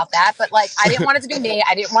didn't care about that. But like, I didn't want it to be me.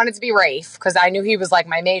 I didn't want it to be Rafe, because I knew he was like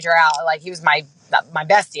my major out. Like, he was my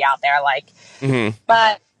bestie out there. Like,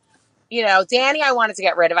 but Danny, I wanted to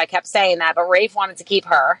get rid of. I kept saying that, but Rafe wanted to keep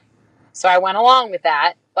her, so I went along with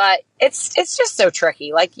that. But it's just so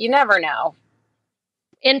tricky. Like, you never know.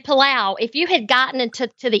 In Palau, if you had gotten into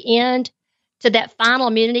the end, to that final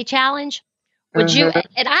immunity challenge, would you,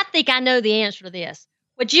 and I think I know the answer to this,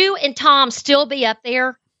 would you and Tom still be up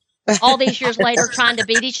there all these years later trying to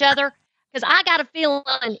beat each other? Because I got a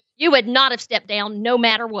feeling you would not have stepped down no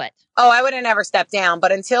matter what. Oh, I would have never stepped down.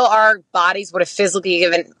 But until our bodies would have physically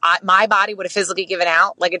my body would have physically given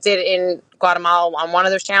out, like it did in Guatemala on one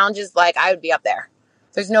of those challenges, like I would be up there.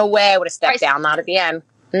 There's no way I would have stepped down, not at the end.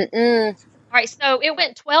 Mm-mm. All right, so it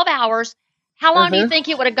went 12 hours. How long do you think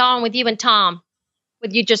it would have gone with you and Tom,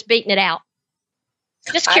 with you just beating it out?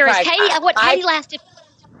 Just curious. Katie lasted?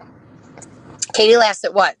 Katie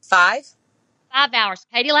lasted what, 5? 5 hours.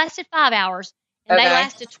 Katie lasted 5 hours, and they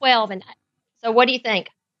lasted 12. And so what do you think?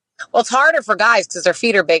 Well, it's harder for guys because their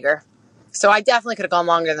feet are bigger. So I definitely could have gone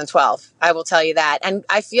longer than 12. I will tell you that. And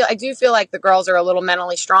I do feel like the girls are a little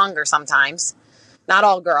mentally stronger sometimes. Not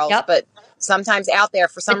all girls, but sometimes out there,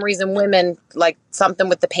 for some reason, women like something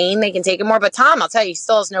with the pain, they can take it more. But Tom, I'll tell you, he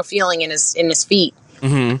still has no feeling in his feet.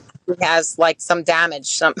 Mm-hmm. He has like some damage,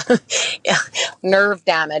 some nerve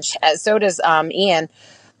damage. So does Ian.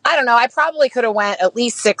 I don't know. I probably could have went at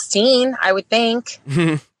least 16, I would think.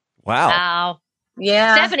 Wow.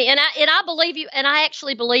 Yeah. Stephenie, and I believe you, and I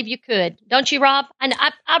actually believe you could. Don't you, Rob? And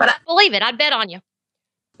I believe it. I'd bet on you.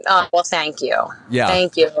 Oh, well, thank you. Yeah.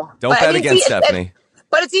 Thank you. Don't bet against Stephenie.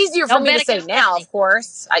 But it's easier for me to say now, of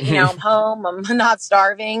course. I'm home. I'm not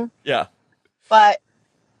starving. Yeah.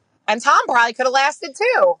 And Tom probably could have lasted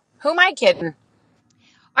too. Who am I kidding?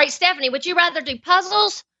 All right, Stephenie, would you rather do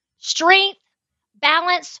puzzles, strength,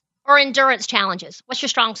 balance, or endurance challenges? What's your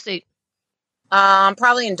strong suit?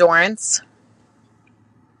 Probably endurance.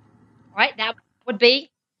 All right, that would be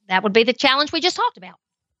the challenge we just talked about,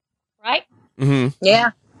 right? Mm-hmm.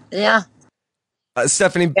 Yeah.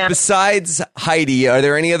 Stephenie, besides Heidi, are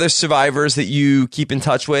there any other survivors that you keep in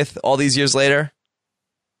touch with all these years later?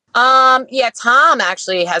 Yeah, Tom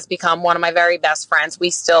actually has become one of my very best friends. We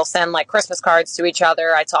still send like Christmas cards to each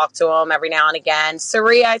other. I talk to him every now and again.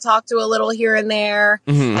 Sari, I talk to a little here and there.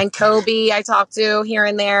 Mm-hmm. And Kobe, I talk to here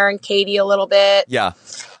and there. And Katie a little bit. Yeah.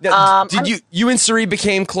 Did you and Sari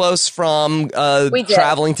became close from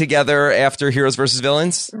traveling together after Heroes versus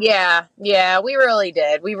Villains? Yeah, we really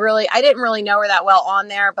did. I didn't really know her that well on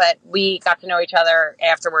there, but we got to know each other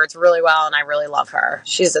afterwards really well. And I really love her.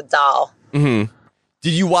 She's a doll. Mm-hmm.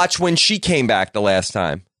 Did you watch when she came back the last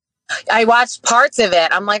time? I watched parts of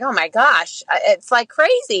it. I'm like, oh my gosh, it's like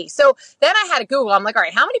crazy. So then I had to Google. I'm like, all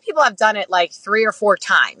right, how many people have done it like 3 or 4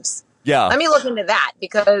 times? Yeah. Let me look into that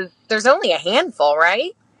because there's only a handful,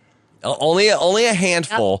 right? Only a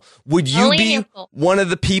handful. Yep. Would you be one of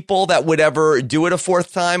the people that would ever do it a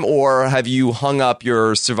 4th time, or have you hung up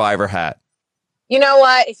your Survivor hat? You know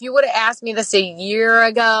what? If you would have asked me this a year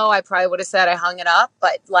ago, I probably would have said I hung it up.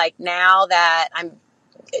 But like now that I'm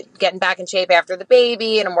getting back in shape after the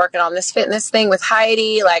baby and I'm working on this fitness thing with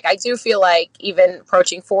Heidi, like I do feel like even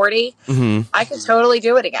approaching 40, I could totally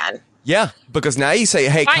do it again. Yeah, because now you say,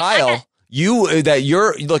 hey, Kyle,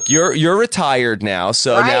 you're retired now,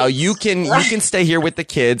 so now you can stay here with the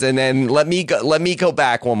kids, and then let me go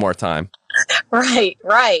back one more time. Right.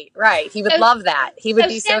 He would love that. He would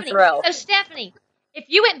be so thrilled. So Stephenie, if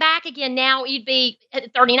you went back again now, you'd be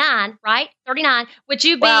 39, right? 39. Would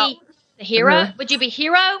you be the hero? Mm-hmm. Would you be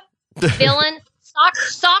hero, villain,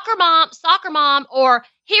 soccer mom, or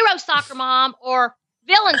hero soccer mom, or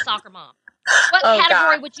villain soccer mom? What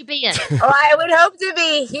category would you be in? Well, I would hope to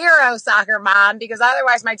be hero soccer mom, because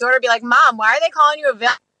otherwise my daughter would be like, Mom, why are they calling you a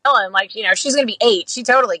villain? Like, she's going to be 8. She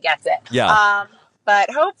totally gets it. Yeah. But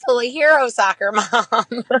hopefully hero soccer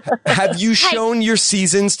mom. Have you shown your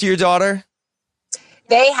seasons to your daughter?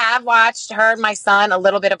 They have watched her and my son a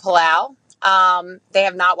little bit of Palau. They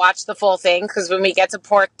have not watched the full thing because when we get to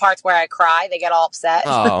parts where I cry, they get all upset.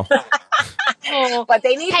 Oh. But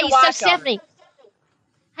they need to watch them.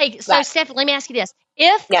 Stephenie, let me ask you this.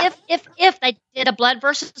 If they did a blood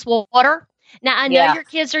versus water, now I know your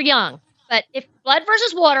kids are young, but if blood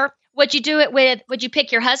versus water, would you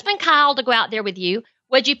pick your husband Kyle to go out there with you?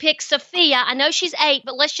 Would you pick Sophia? I know she's 8,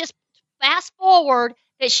 but let's just fast forward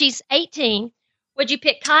that she's 18. Would you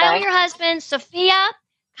pick Kyle, your husband, Sophia,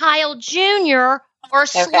 Kyle Jr., or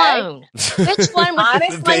Sloan? Which one would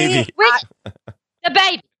the baby? The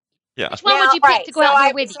baby. Yeah. Which one would you pick to go out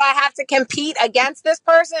there with you? So I have to compete against this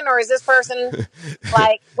person, or is this person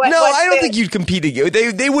like... I don't think you'd compete against...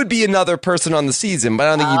 They would be another person on the season, but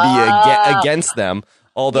I don't think you'd be against them.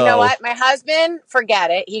 Although, you know what? My husband,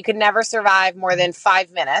 forget it. He could never survive more than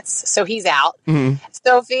 5 minutes, so he's out. Mm-hmm.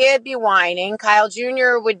 Sophia'd be whining. Kyle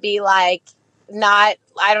Jr. would be like, I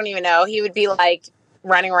don't even know. He would be like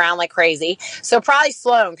running around like crazy. So probably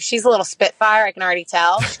Sloan, because she's a little spitfire. I can already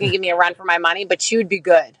tell. She can give me a run for my money, but she would be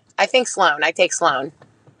good. I think Sloan. I take Sloan.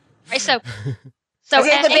 Right, so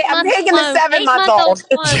I'm taking the 7-month-old.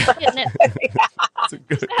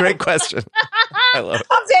 That's a great question. I love it.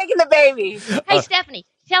 I'm taking the baby. Hey, Stephenie,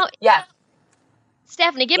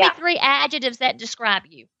 Stephenie, give me 3 adjectives that describe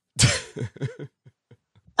you.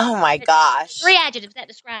 Oh my gosh. 3 adjectives that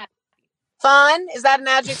describe you. Fun. Is that an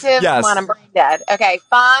adjective? Yes. Come on, I'm brain dead. Okay,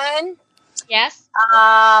 fun. Yes.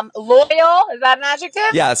 Loyal. Is that an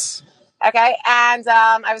adjective? Yes. Okay, and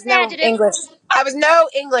I was no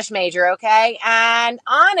English major, okay? And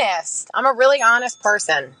honest. I'm a really honest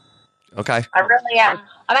person. Okay. I really am.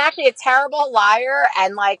 I'm actually a terrible liar,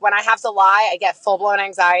 and like when I have to lie, I get full-blown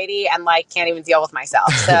anxiety and like can't even deal with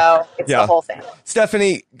myself. So it's the whole thing.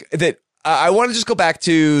 Stephenie, I want to just go back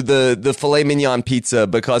to the filet mignon pizza,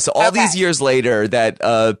 because all these years later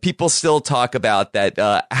that people still talk about that.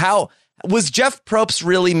 How was Jeff Probst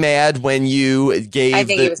really mad when you gave I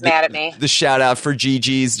think he was mad at me. The shout out for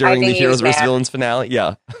Gigi's during the Heroes vs. Villains finale?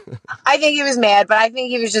 Yeah. I think he was mad, but I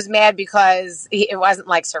think he was just mad because it wasn't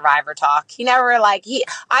like Survivor talk. He never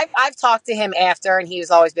I've talked to him after, and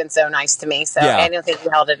he's always been so nice to me. So I don't think he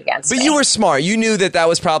held it against me. But you were smart. You knew that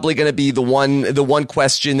was probably going to be the one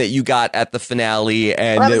question that you got at the finale.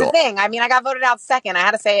 And that was the thing. I mean, I got voted out second. I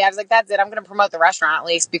had to say, I was like, that's it. I'm going to promote the restaurant at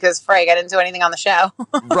least, because Frank, I didn't do anything on the show.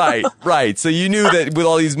 Right. So you knew that with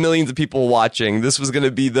all these millions of people watching, this was going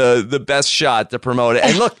to be the best shot to promote it.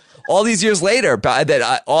 And look, all these years later,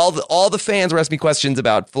 that all the fans were asking me questions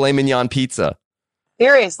about filet mignon pizza.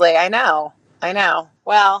 Seriously, I know.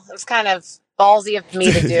 Well, it was kind of ballsy of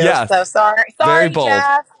me to do. Yeah. So sorry. Very bold.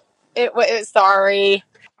 Jeff. It was sorry.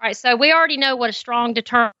 All right, so we already know what a strong,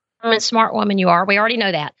 determined, smart woman you are. We already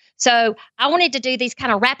know that. So I wanted to do these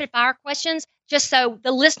kind of rapid-fire questions just so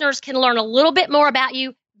the listeners can learn a little bit more about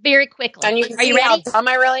you very quickly. And you can Are you see how ready? dumb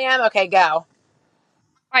I really am? Okay, go. All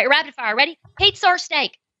right, rapid-fire. Ready? Pizza or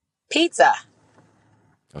steak? Pizza.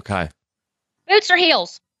 Okay. Boots or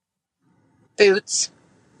heels? Boots.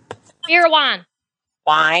 Beer or wine?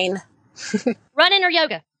 Wine. Running or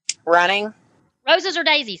yoga? Running. Roses or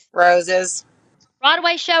daisies? Roses.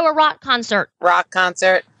 Broadway show or rock concert? Rock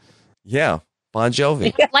concert. Yeah. Bon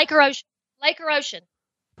Jovi. Lake or ocean? Lake or ocean?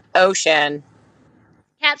 Ocean.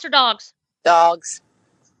 Cats or dogs? Dogs.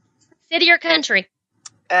 City or country?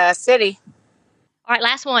 City. All right,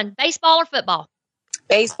 last one. Baseball or football?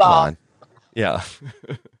 Baseball. Come on. Yeah.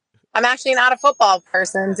 I'm actually not a football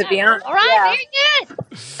person, to be honest. All right, very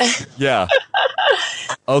good. Yeah.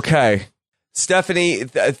 Okay. Stephenie,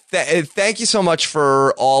 thank you so much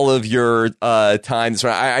for all of your time.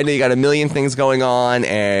 I know you got a million things going on,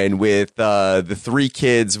 and with the 3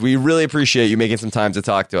 kids, we really appreciate you making some time to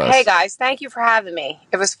talk to us. Hey, guys, thank you for having me.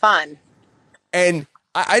 It was fun. And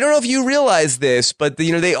I don't know if you realize this, but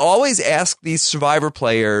they always ask these Survivor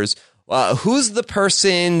players, who's the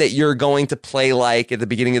person that you're going to play like at the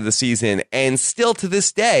beginning of the season? And still to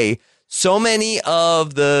this day, so many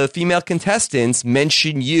of the female contestants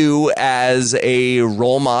mention you as a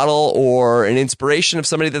role model or an inspiration of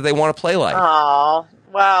somebody that they want to play like. Oh,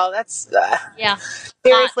 well, that's... Yeah.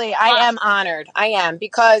 Seriously, I am honored. I am,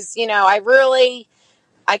 because,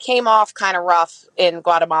 I came off kind of rough in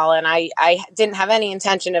Guatemala, and I didn't have any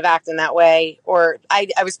intention of acting that way, or I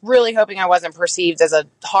was really hoping I wasn't perceived as a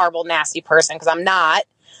horrible, nasty person, because I'm not.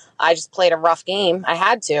 I just played a rough game. I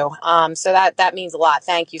had to. So that means a lot.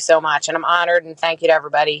 Thank you so much. And I'm honored, and thank you to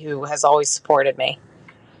everybody who has always supported me.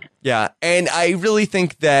 Yeah, and I really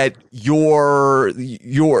think that your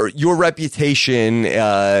reputation,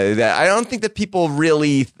 that I don't think that people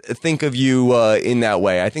really think of you in that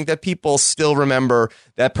way. I think that people still remember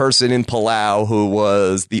that person in Palau who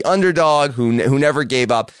was the underdog, who never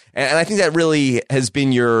gave up, and I think that really has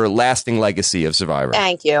been your lasting legacy of Survivor.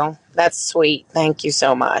 Thank you. That's sweet. Thank you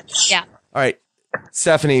so much. Yeah. All right,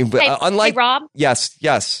 Stephenie. Hey, Rob. Yes.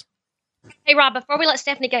 Hey, Rob. Before we let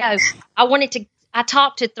Stephenie go, I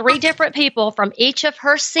talked to 3 different people from each of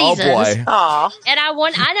her seasons. Oh boy! Aw. And I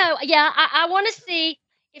want to see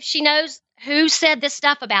if she knows who said this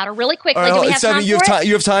stuff about her really quickly. Do we have time for it?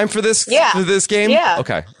 You have time for this? Yeah. For this game? Yeah.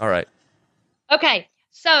 Okay. All right. Okay.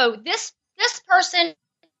 So this person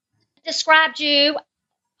described you.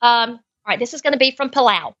 All right. This is going to be from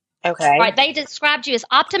Palau. Okay. All right. They described you as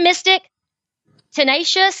optimistic,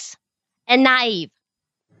 tenacious, and naive.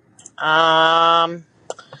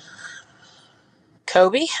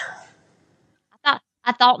 Kobe? I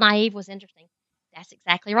thought naive was interesting. That's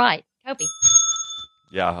exactly right. Kobe.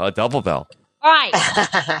 Yeah, a double bell. All right.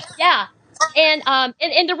 Yeah. And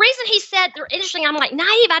the reason he said they're interesting, I'm like,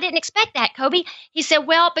 naive, I didn't expect that, Kobe. He said,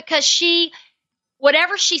 well, because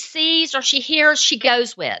whatever she sees or she hears, she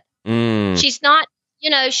goes with. She's not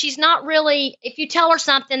really, if you tell her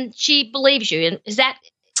something, she believes you. And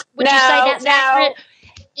would you say that's accurate?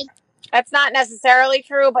 That's not necessarily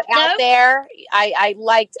true, but out there, I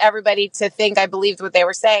liked everybody to think I believed what they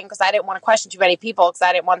were saying, because I didn't want to question too many people, because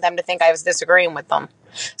I didn't want them to think I was disagreeing with them.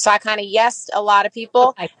 So I kind of yesed a lot of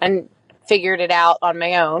people and figured it out on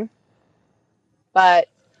my own. But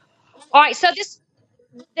all right, so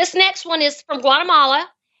this next one is from Guatemala,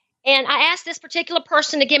 and I asked this particular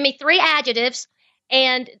person to give me 3 adjectives,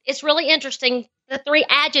 and it's really interesting, the 3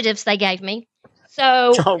 adjectives they gave me.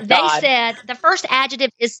 So they said the first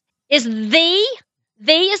adjective is the.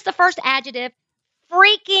 The is the first adjective.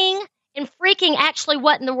 Freaking, and freaking actually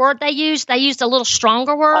wasn't the word they used. They used a little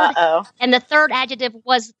stronger word. Uh-oh. And the third adjective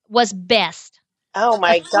was best. Oh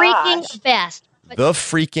my gosh. Freaking best. But the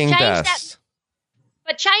freaking best.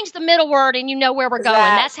 but change the middle word and you know where we're going.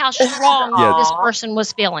 That's how strong this person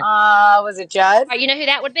was feeling. Was it Judd? Right, you know who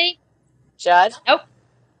that would be? Judd? Nope.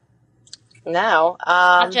 No.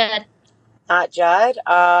 Not Judd. Not Judd.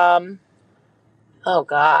 Oh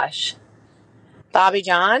gosh. Bobby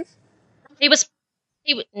John?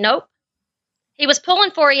 Nope. He was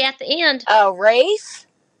pulling for you at the end. Oh, Rafe?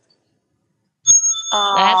 That's it.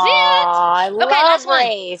 I love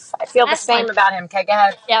Rafe. I feel the same about him. Okay, go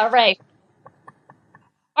ahead. Yeah, Rafe.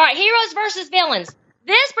 All right, heroes versus villains.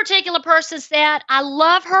 This particular person said, I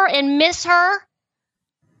love her and miss her.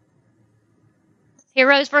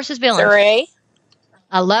 Heroes versus villains. 3.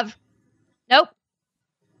 I love Nope.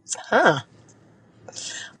 Huh.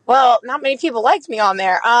 Well, not many people liked me on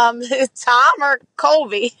there. Tom or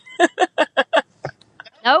Colby?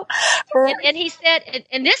 Nope. And he said,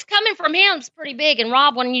 and this coming from him is pretty big. And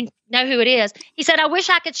Rob, when you know who it is, he said, I wish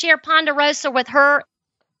I could share Ponderosa with her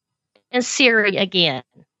and Siri again.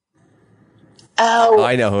 Oh,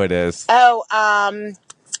 I know who it is. Oh,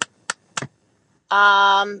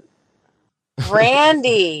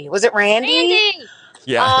 Randy. Was it Randy? Randy.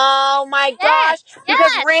 Yeah. Oh my gosh!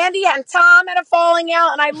 Because Randy and Tom had a falling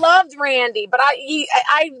out, and I loved Randy, but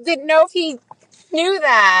I didn't know if he knew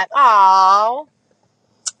that. Oh,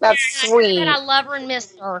 that's sweet. And I love her and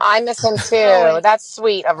miss her. I miss him too. That's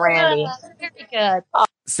sweet of Randy. Very good.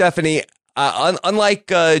 Stephenie, unlike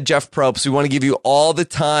Jeff Probst, we want to give you all the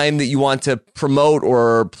time that you want to promote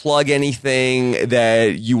or plug anything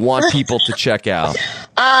that you want people to check out.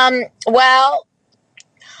 Well,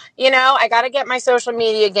 I got to get my social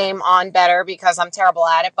media game on better because I'm terrible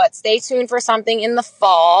at it, but stay tuned for something in the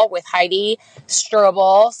fall with Heidi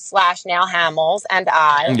Strobel / Now Hamels and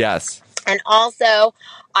I. Yes. And also,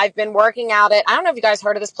 I've been working out at, I don't know if you guys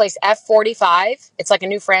heard of this place, F45. It's like a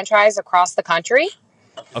new franchise across the country.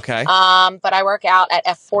 Okay. But I work out at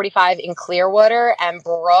F45 in Clearwater, and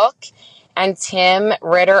Brooke and Tim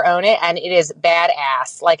Ritter own it, and it is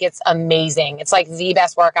badass. Like, it's amazing. It's like the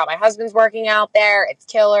best workout. My husband's working out there. It's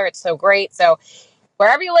killer. It's so great. So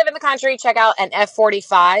wherever you live in the country, check out an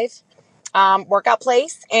F45 workout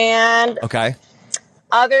place. And okay.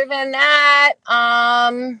 Other than that,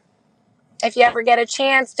 if you ever get a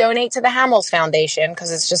chance, donate to the Hamels Foundation, because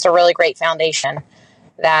it's just a really great foundation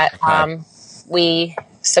that we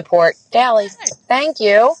support daily. Thank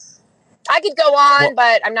you. I could go on,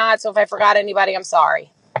 but I'm not. So if I forgot anybody, I'm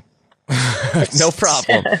sorry. No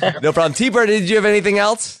problem. No problem. T-Bird, did you have anything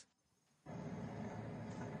else?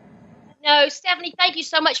 No, Stephenie, thank you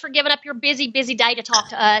so much for giving up your busy day to talk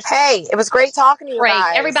to us. Hey, it was great talking to you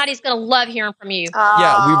guys. Everybody's going to love hearing from you.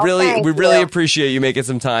 Yeah, we really appreciate you making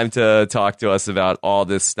some time to talk to us about all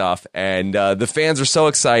this stuff. And the fans are so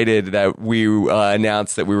excited that we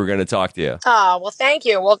announced that we were going to talk to you. Oh, well, thank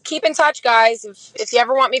you. Well, keep in touch, guys. If you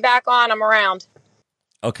ever want me back on, I'm around.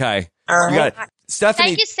 Okay. All right. You got it. Stephenie.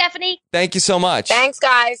 Thank you, Stephenie. Thank you so much. Thanks,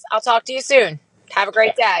 guys. I'll talk to you soon. Have a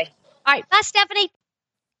great day. All right. Bye, Stephenie.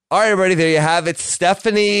 All right, everybody, there you have it.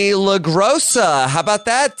 Stephenie LaGrossa. How about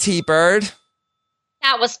that, T-Bird?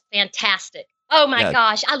 That was fantastic. Oh, my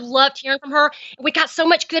gosh. I loved hearing from her. We got so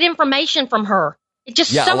much good information from her. It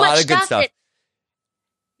just so much of good stuff.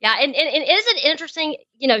 And isn't it interesting?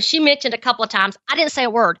 She mentioned a couple of times. I didn't say a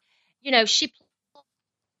word. She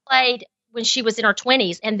played when she was in her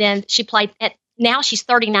 20s, and then she played now she's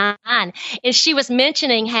 39, and she was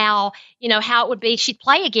mentioning how it would be, she'd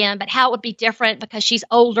play again, but how it would be different because she's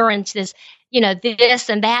older and this, this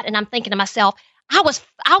and that. And I'm thinking to myself, I was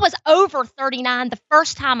over 39 the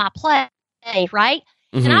first time I played, right?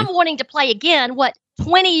 Mm-hmm. And I'm wanting to play again,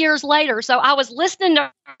 20 years later. So I was listening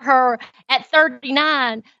to her at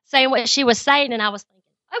 39 saying what she was saying, and I was thinking,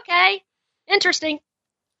 okay, interesting.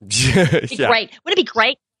 Great. Wouldn't it be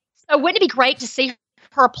great? So wouldn't it be great to see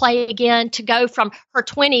her play again, to go from her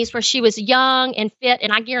 20s where she was young and fit,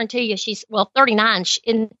 and I guarantee you she's 39,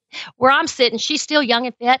 where I'm sitting, she's still young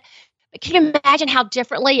and fit. But can you imagine how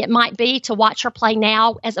differently it might be to watch her play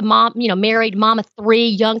now as a mom, married mom of 3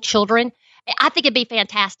 young children? I think it'd be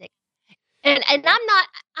fantastic. And I'm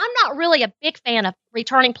not really a big fan of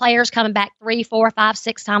returning players coming back 3, 4, 5,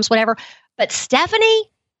 6 times, whatever. But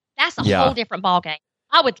Stephenie, that's a whole different ballgame.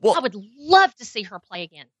 I would love to see her play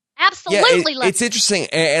again. Absolutely. Yeah, it's interesting.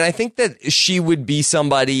 And I think that she would be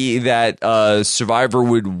somebody that Survivor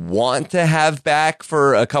would want to have back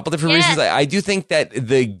for a couple different reasons. I do think that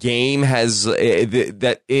the game has,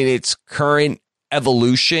 that in its current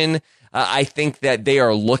evolution, I think that they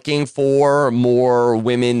are looking for more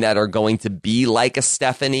women that are going to be like a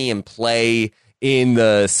Stephenie and play in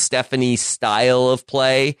the Stephenie style of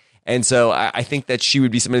play. And so I think that she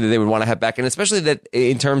would be somebody that they would want to have back. And especially that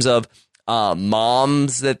in terms of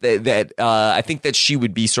moms, I think that she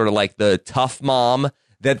would be sort of like the tough mom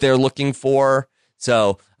that they're looking for.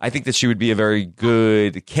 So I think that she would be a very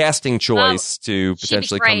good casting choice to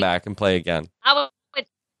potentially come back and play again.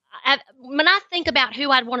 When I think about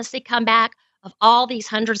who I'd want to see come back of all these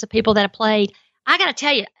hundreds of people that have played, I got to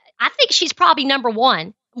tell you, I think she's probably number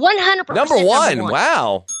one. 100%. Number one.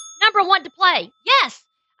 Wow. Number one to play. Yes.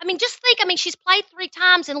 I mean, just think, she's played 3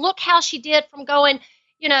 times, and look how she did from going,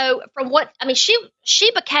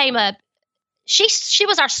 she became she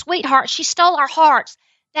was our sweetheart. She stole our hearts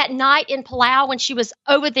that night in Palau when she was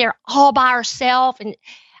over there all by herself. And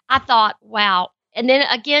I thought, wow, And then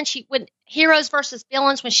again, when heroes versus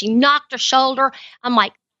villains, when she knocked her shoulder, I'm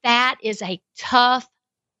like, that is a tough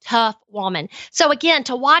woman. So again,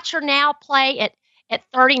 to watch her now play at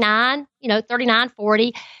 39, 39,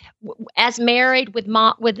 40, as married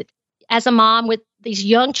as a mom with these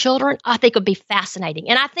young children, I think would be fascinating.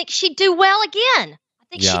 And I think she'd do well again. I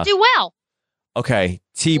think she'd do well. Okay,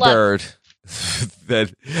 T-Bird.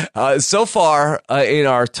 That so far in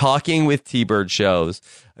our Talking with T-Bird shows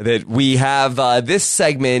that we have this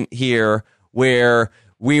segment here where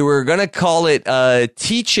we were going to call it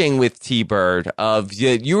Teaching with T-Bird.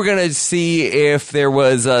 You were going to see if there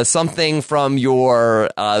was something from your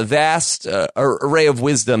vast array of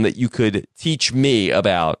wisdom that you could teach me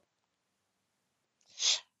about.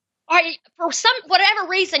 All right, for whatever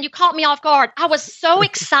reason, you caught me off guard. I was so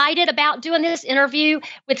excited about doing this interview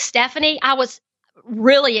with Stephenie. I was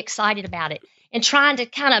really excited about it and trying to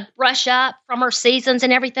kind of brush up from her seasons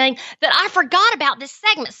and everything that I forgot about this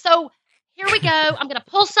segment. So here we go. I'm going to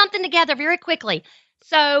pull something together very quickly.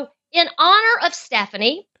 So in honor of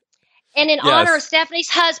Stephenie and in honor of Stephenie's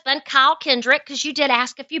husband, Kyle Kendrick, because you did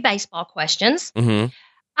ask a few baseball questions, I'm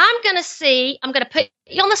going to put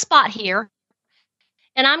you on the spot here.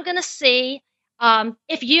 And I'm going to see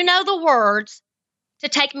if you know the words to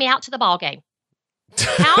take me out to the ball game.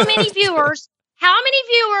 How many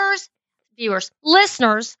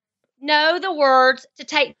listeners know the words to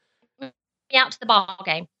take me out to the ball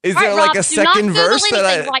game? Is there like a second verse that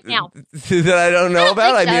I don't know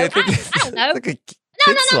about? I mean, I think I don't know. Like a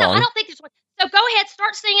No. song. I don't think there's one. So go ahead,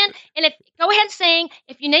 start singing, and go ahead and sing.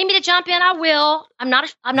 If you need me to jump in, I will. I'm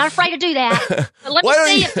not afraid to do that. But let me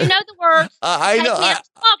see if you know the words. I know.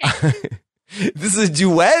 This is a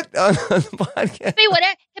duet on the podcast. It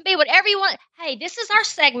can be whatever you want. Hey, this is our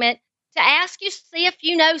segment to ask you, see if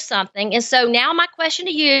you know something. And so now my question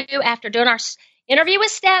to you, after doing our interview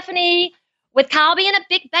with Stephenie, with Kyle being a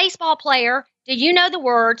big baseball player, do you know the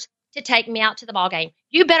words to take me out to the ball game?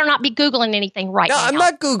 You better not be Googling anything right now. No, I'm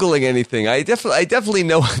not Googling anything. I definitely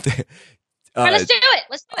know what they... All right, let's do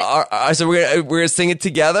it. So we're gonna sing it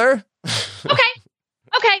together? Okay.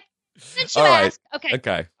 Since you asked. Okay.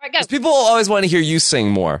 Okay. All right, go. 'Cause people always want to hear you sing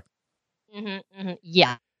more.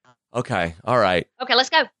 Yeah. Okay. All right. Okay, let's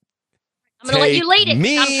go. I'm going to let you lead it.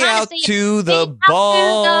 Me out to the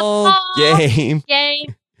ball game.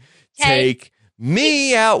 Take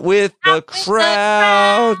me out with the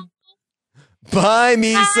crowd. Buy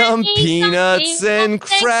me some peanuts and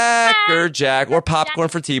Cracker Jack or popcorn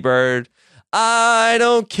for T-Bird. I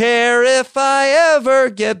don't care if I ever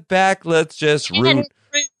get back. Let's just root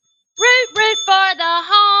for the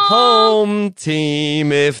home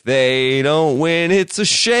team. If they don't win, it's a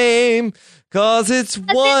shame. 'Cause it's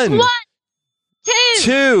one,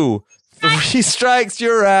 two, 3 strikes,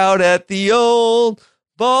 you're out at the old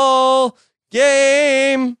ball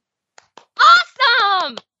game.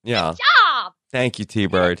 Awesome. Yeah. Good job. Thank you,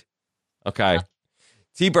 T-Bird. Okay.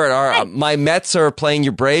 T-Bird, my Mets are playing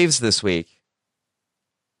your Braves this week.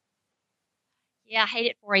 Yeah, I hate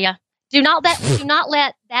it for you. Do not let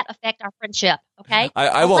that affect our friendship, okay?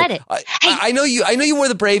 I won't. Let it. I know you wore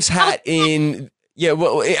the Braves hat in... Yeah,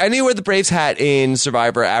 well, I knew you wore the Braves hat in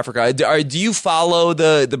Survivor Africa. Do you follow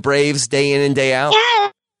the Braves day in and day out?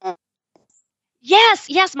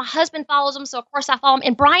 Yes. My husband follows them, so of course I follow them.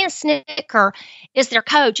 And Brian Snicker is their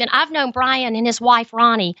coach, and I've known Brian and his wife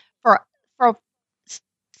Ronnie for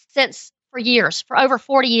years, for over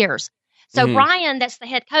 40 years. So Brian, that's the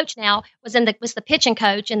head coach now, was the pitching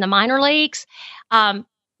coach in the minor leagues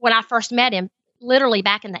when I first met him, literally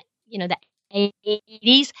back in the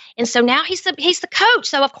 80s. And so now he's the coach.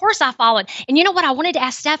 So of course I followed. And you know what? I wanted to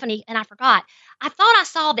ask Stephenie, and I forgot. I thought I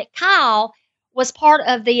saw that Kyle was part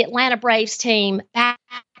of the Atlanta Braves team back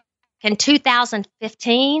in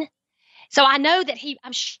 2015. So I know that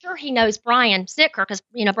I'm sure he knows Brian Snicker because,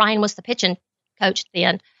 Brian was the pitching coach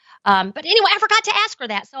then. But anyway, I forgot to ask her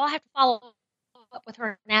that. So I'll have to follow up with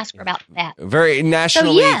her and ask her about that. Very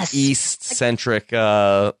National League East-centric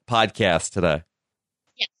podcast today.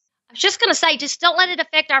 Yes. I was just going to say, just don't let it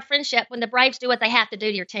affect our friendship when the Braves do what they have to do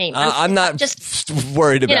to your team. I'm not just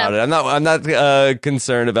worried about it. I'm not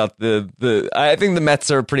concerned about the. I think the Mets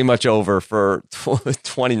are pretty much over for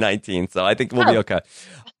 2019, so I think we'll be okay.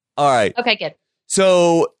 All right. Okay, good.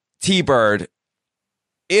 So T-Bird,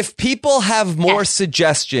 if people have more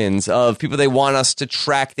suggestions of people they want us to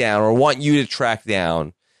track down or want you to track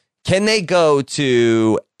down, can they go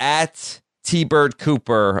to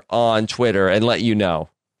 @TBirdCooper on Twitter and let you know?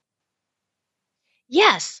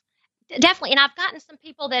 Yes, definitely. And I've gotten some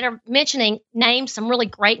people that are mentioning names, some really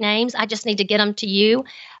great names. I just need to get them to you.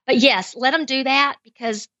 But yes, let them do that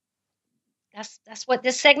because that's what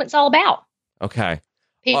this segment's all about. Okay.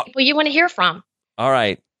 People you want to hear from. All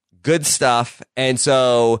right. Good stuff. And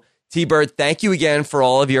so, T-Bird, thank you again for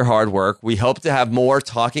all of your hard work. We hope to have more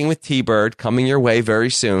Talking with T-Bird coming your way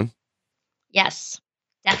very soon. Yes,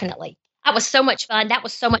 definitely. That was so much fun.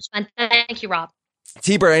 Thank you, Rob.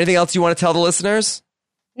 T-Bird, anything else you want to tell the listeners?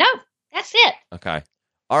 No, that's it. Okay.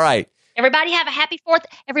 All right. Everybody have a happy 4th.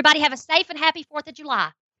 Everybody have a safe and happy 4th of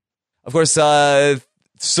July. Of course,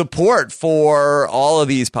 support for all of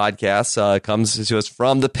these podcasts comes to us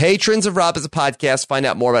from the patrons of Rob Has a Podcast. Find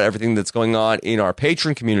out more about everything that's going on in our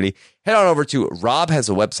patron community. Head on over to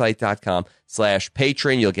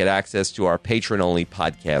robhasawebsite.com/patron. You'll get access to our patron-only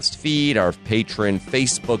podcast feed, our patron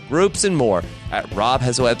Facebook groups, and more at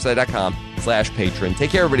robhasawebsite.com/patron.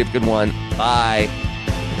 Take care, everybody. Have a good one. Bye.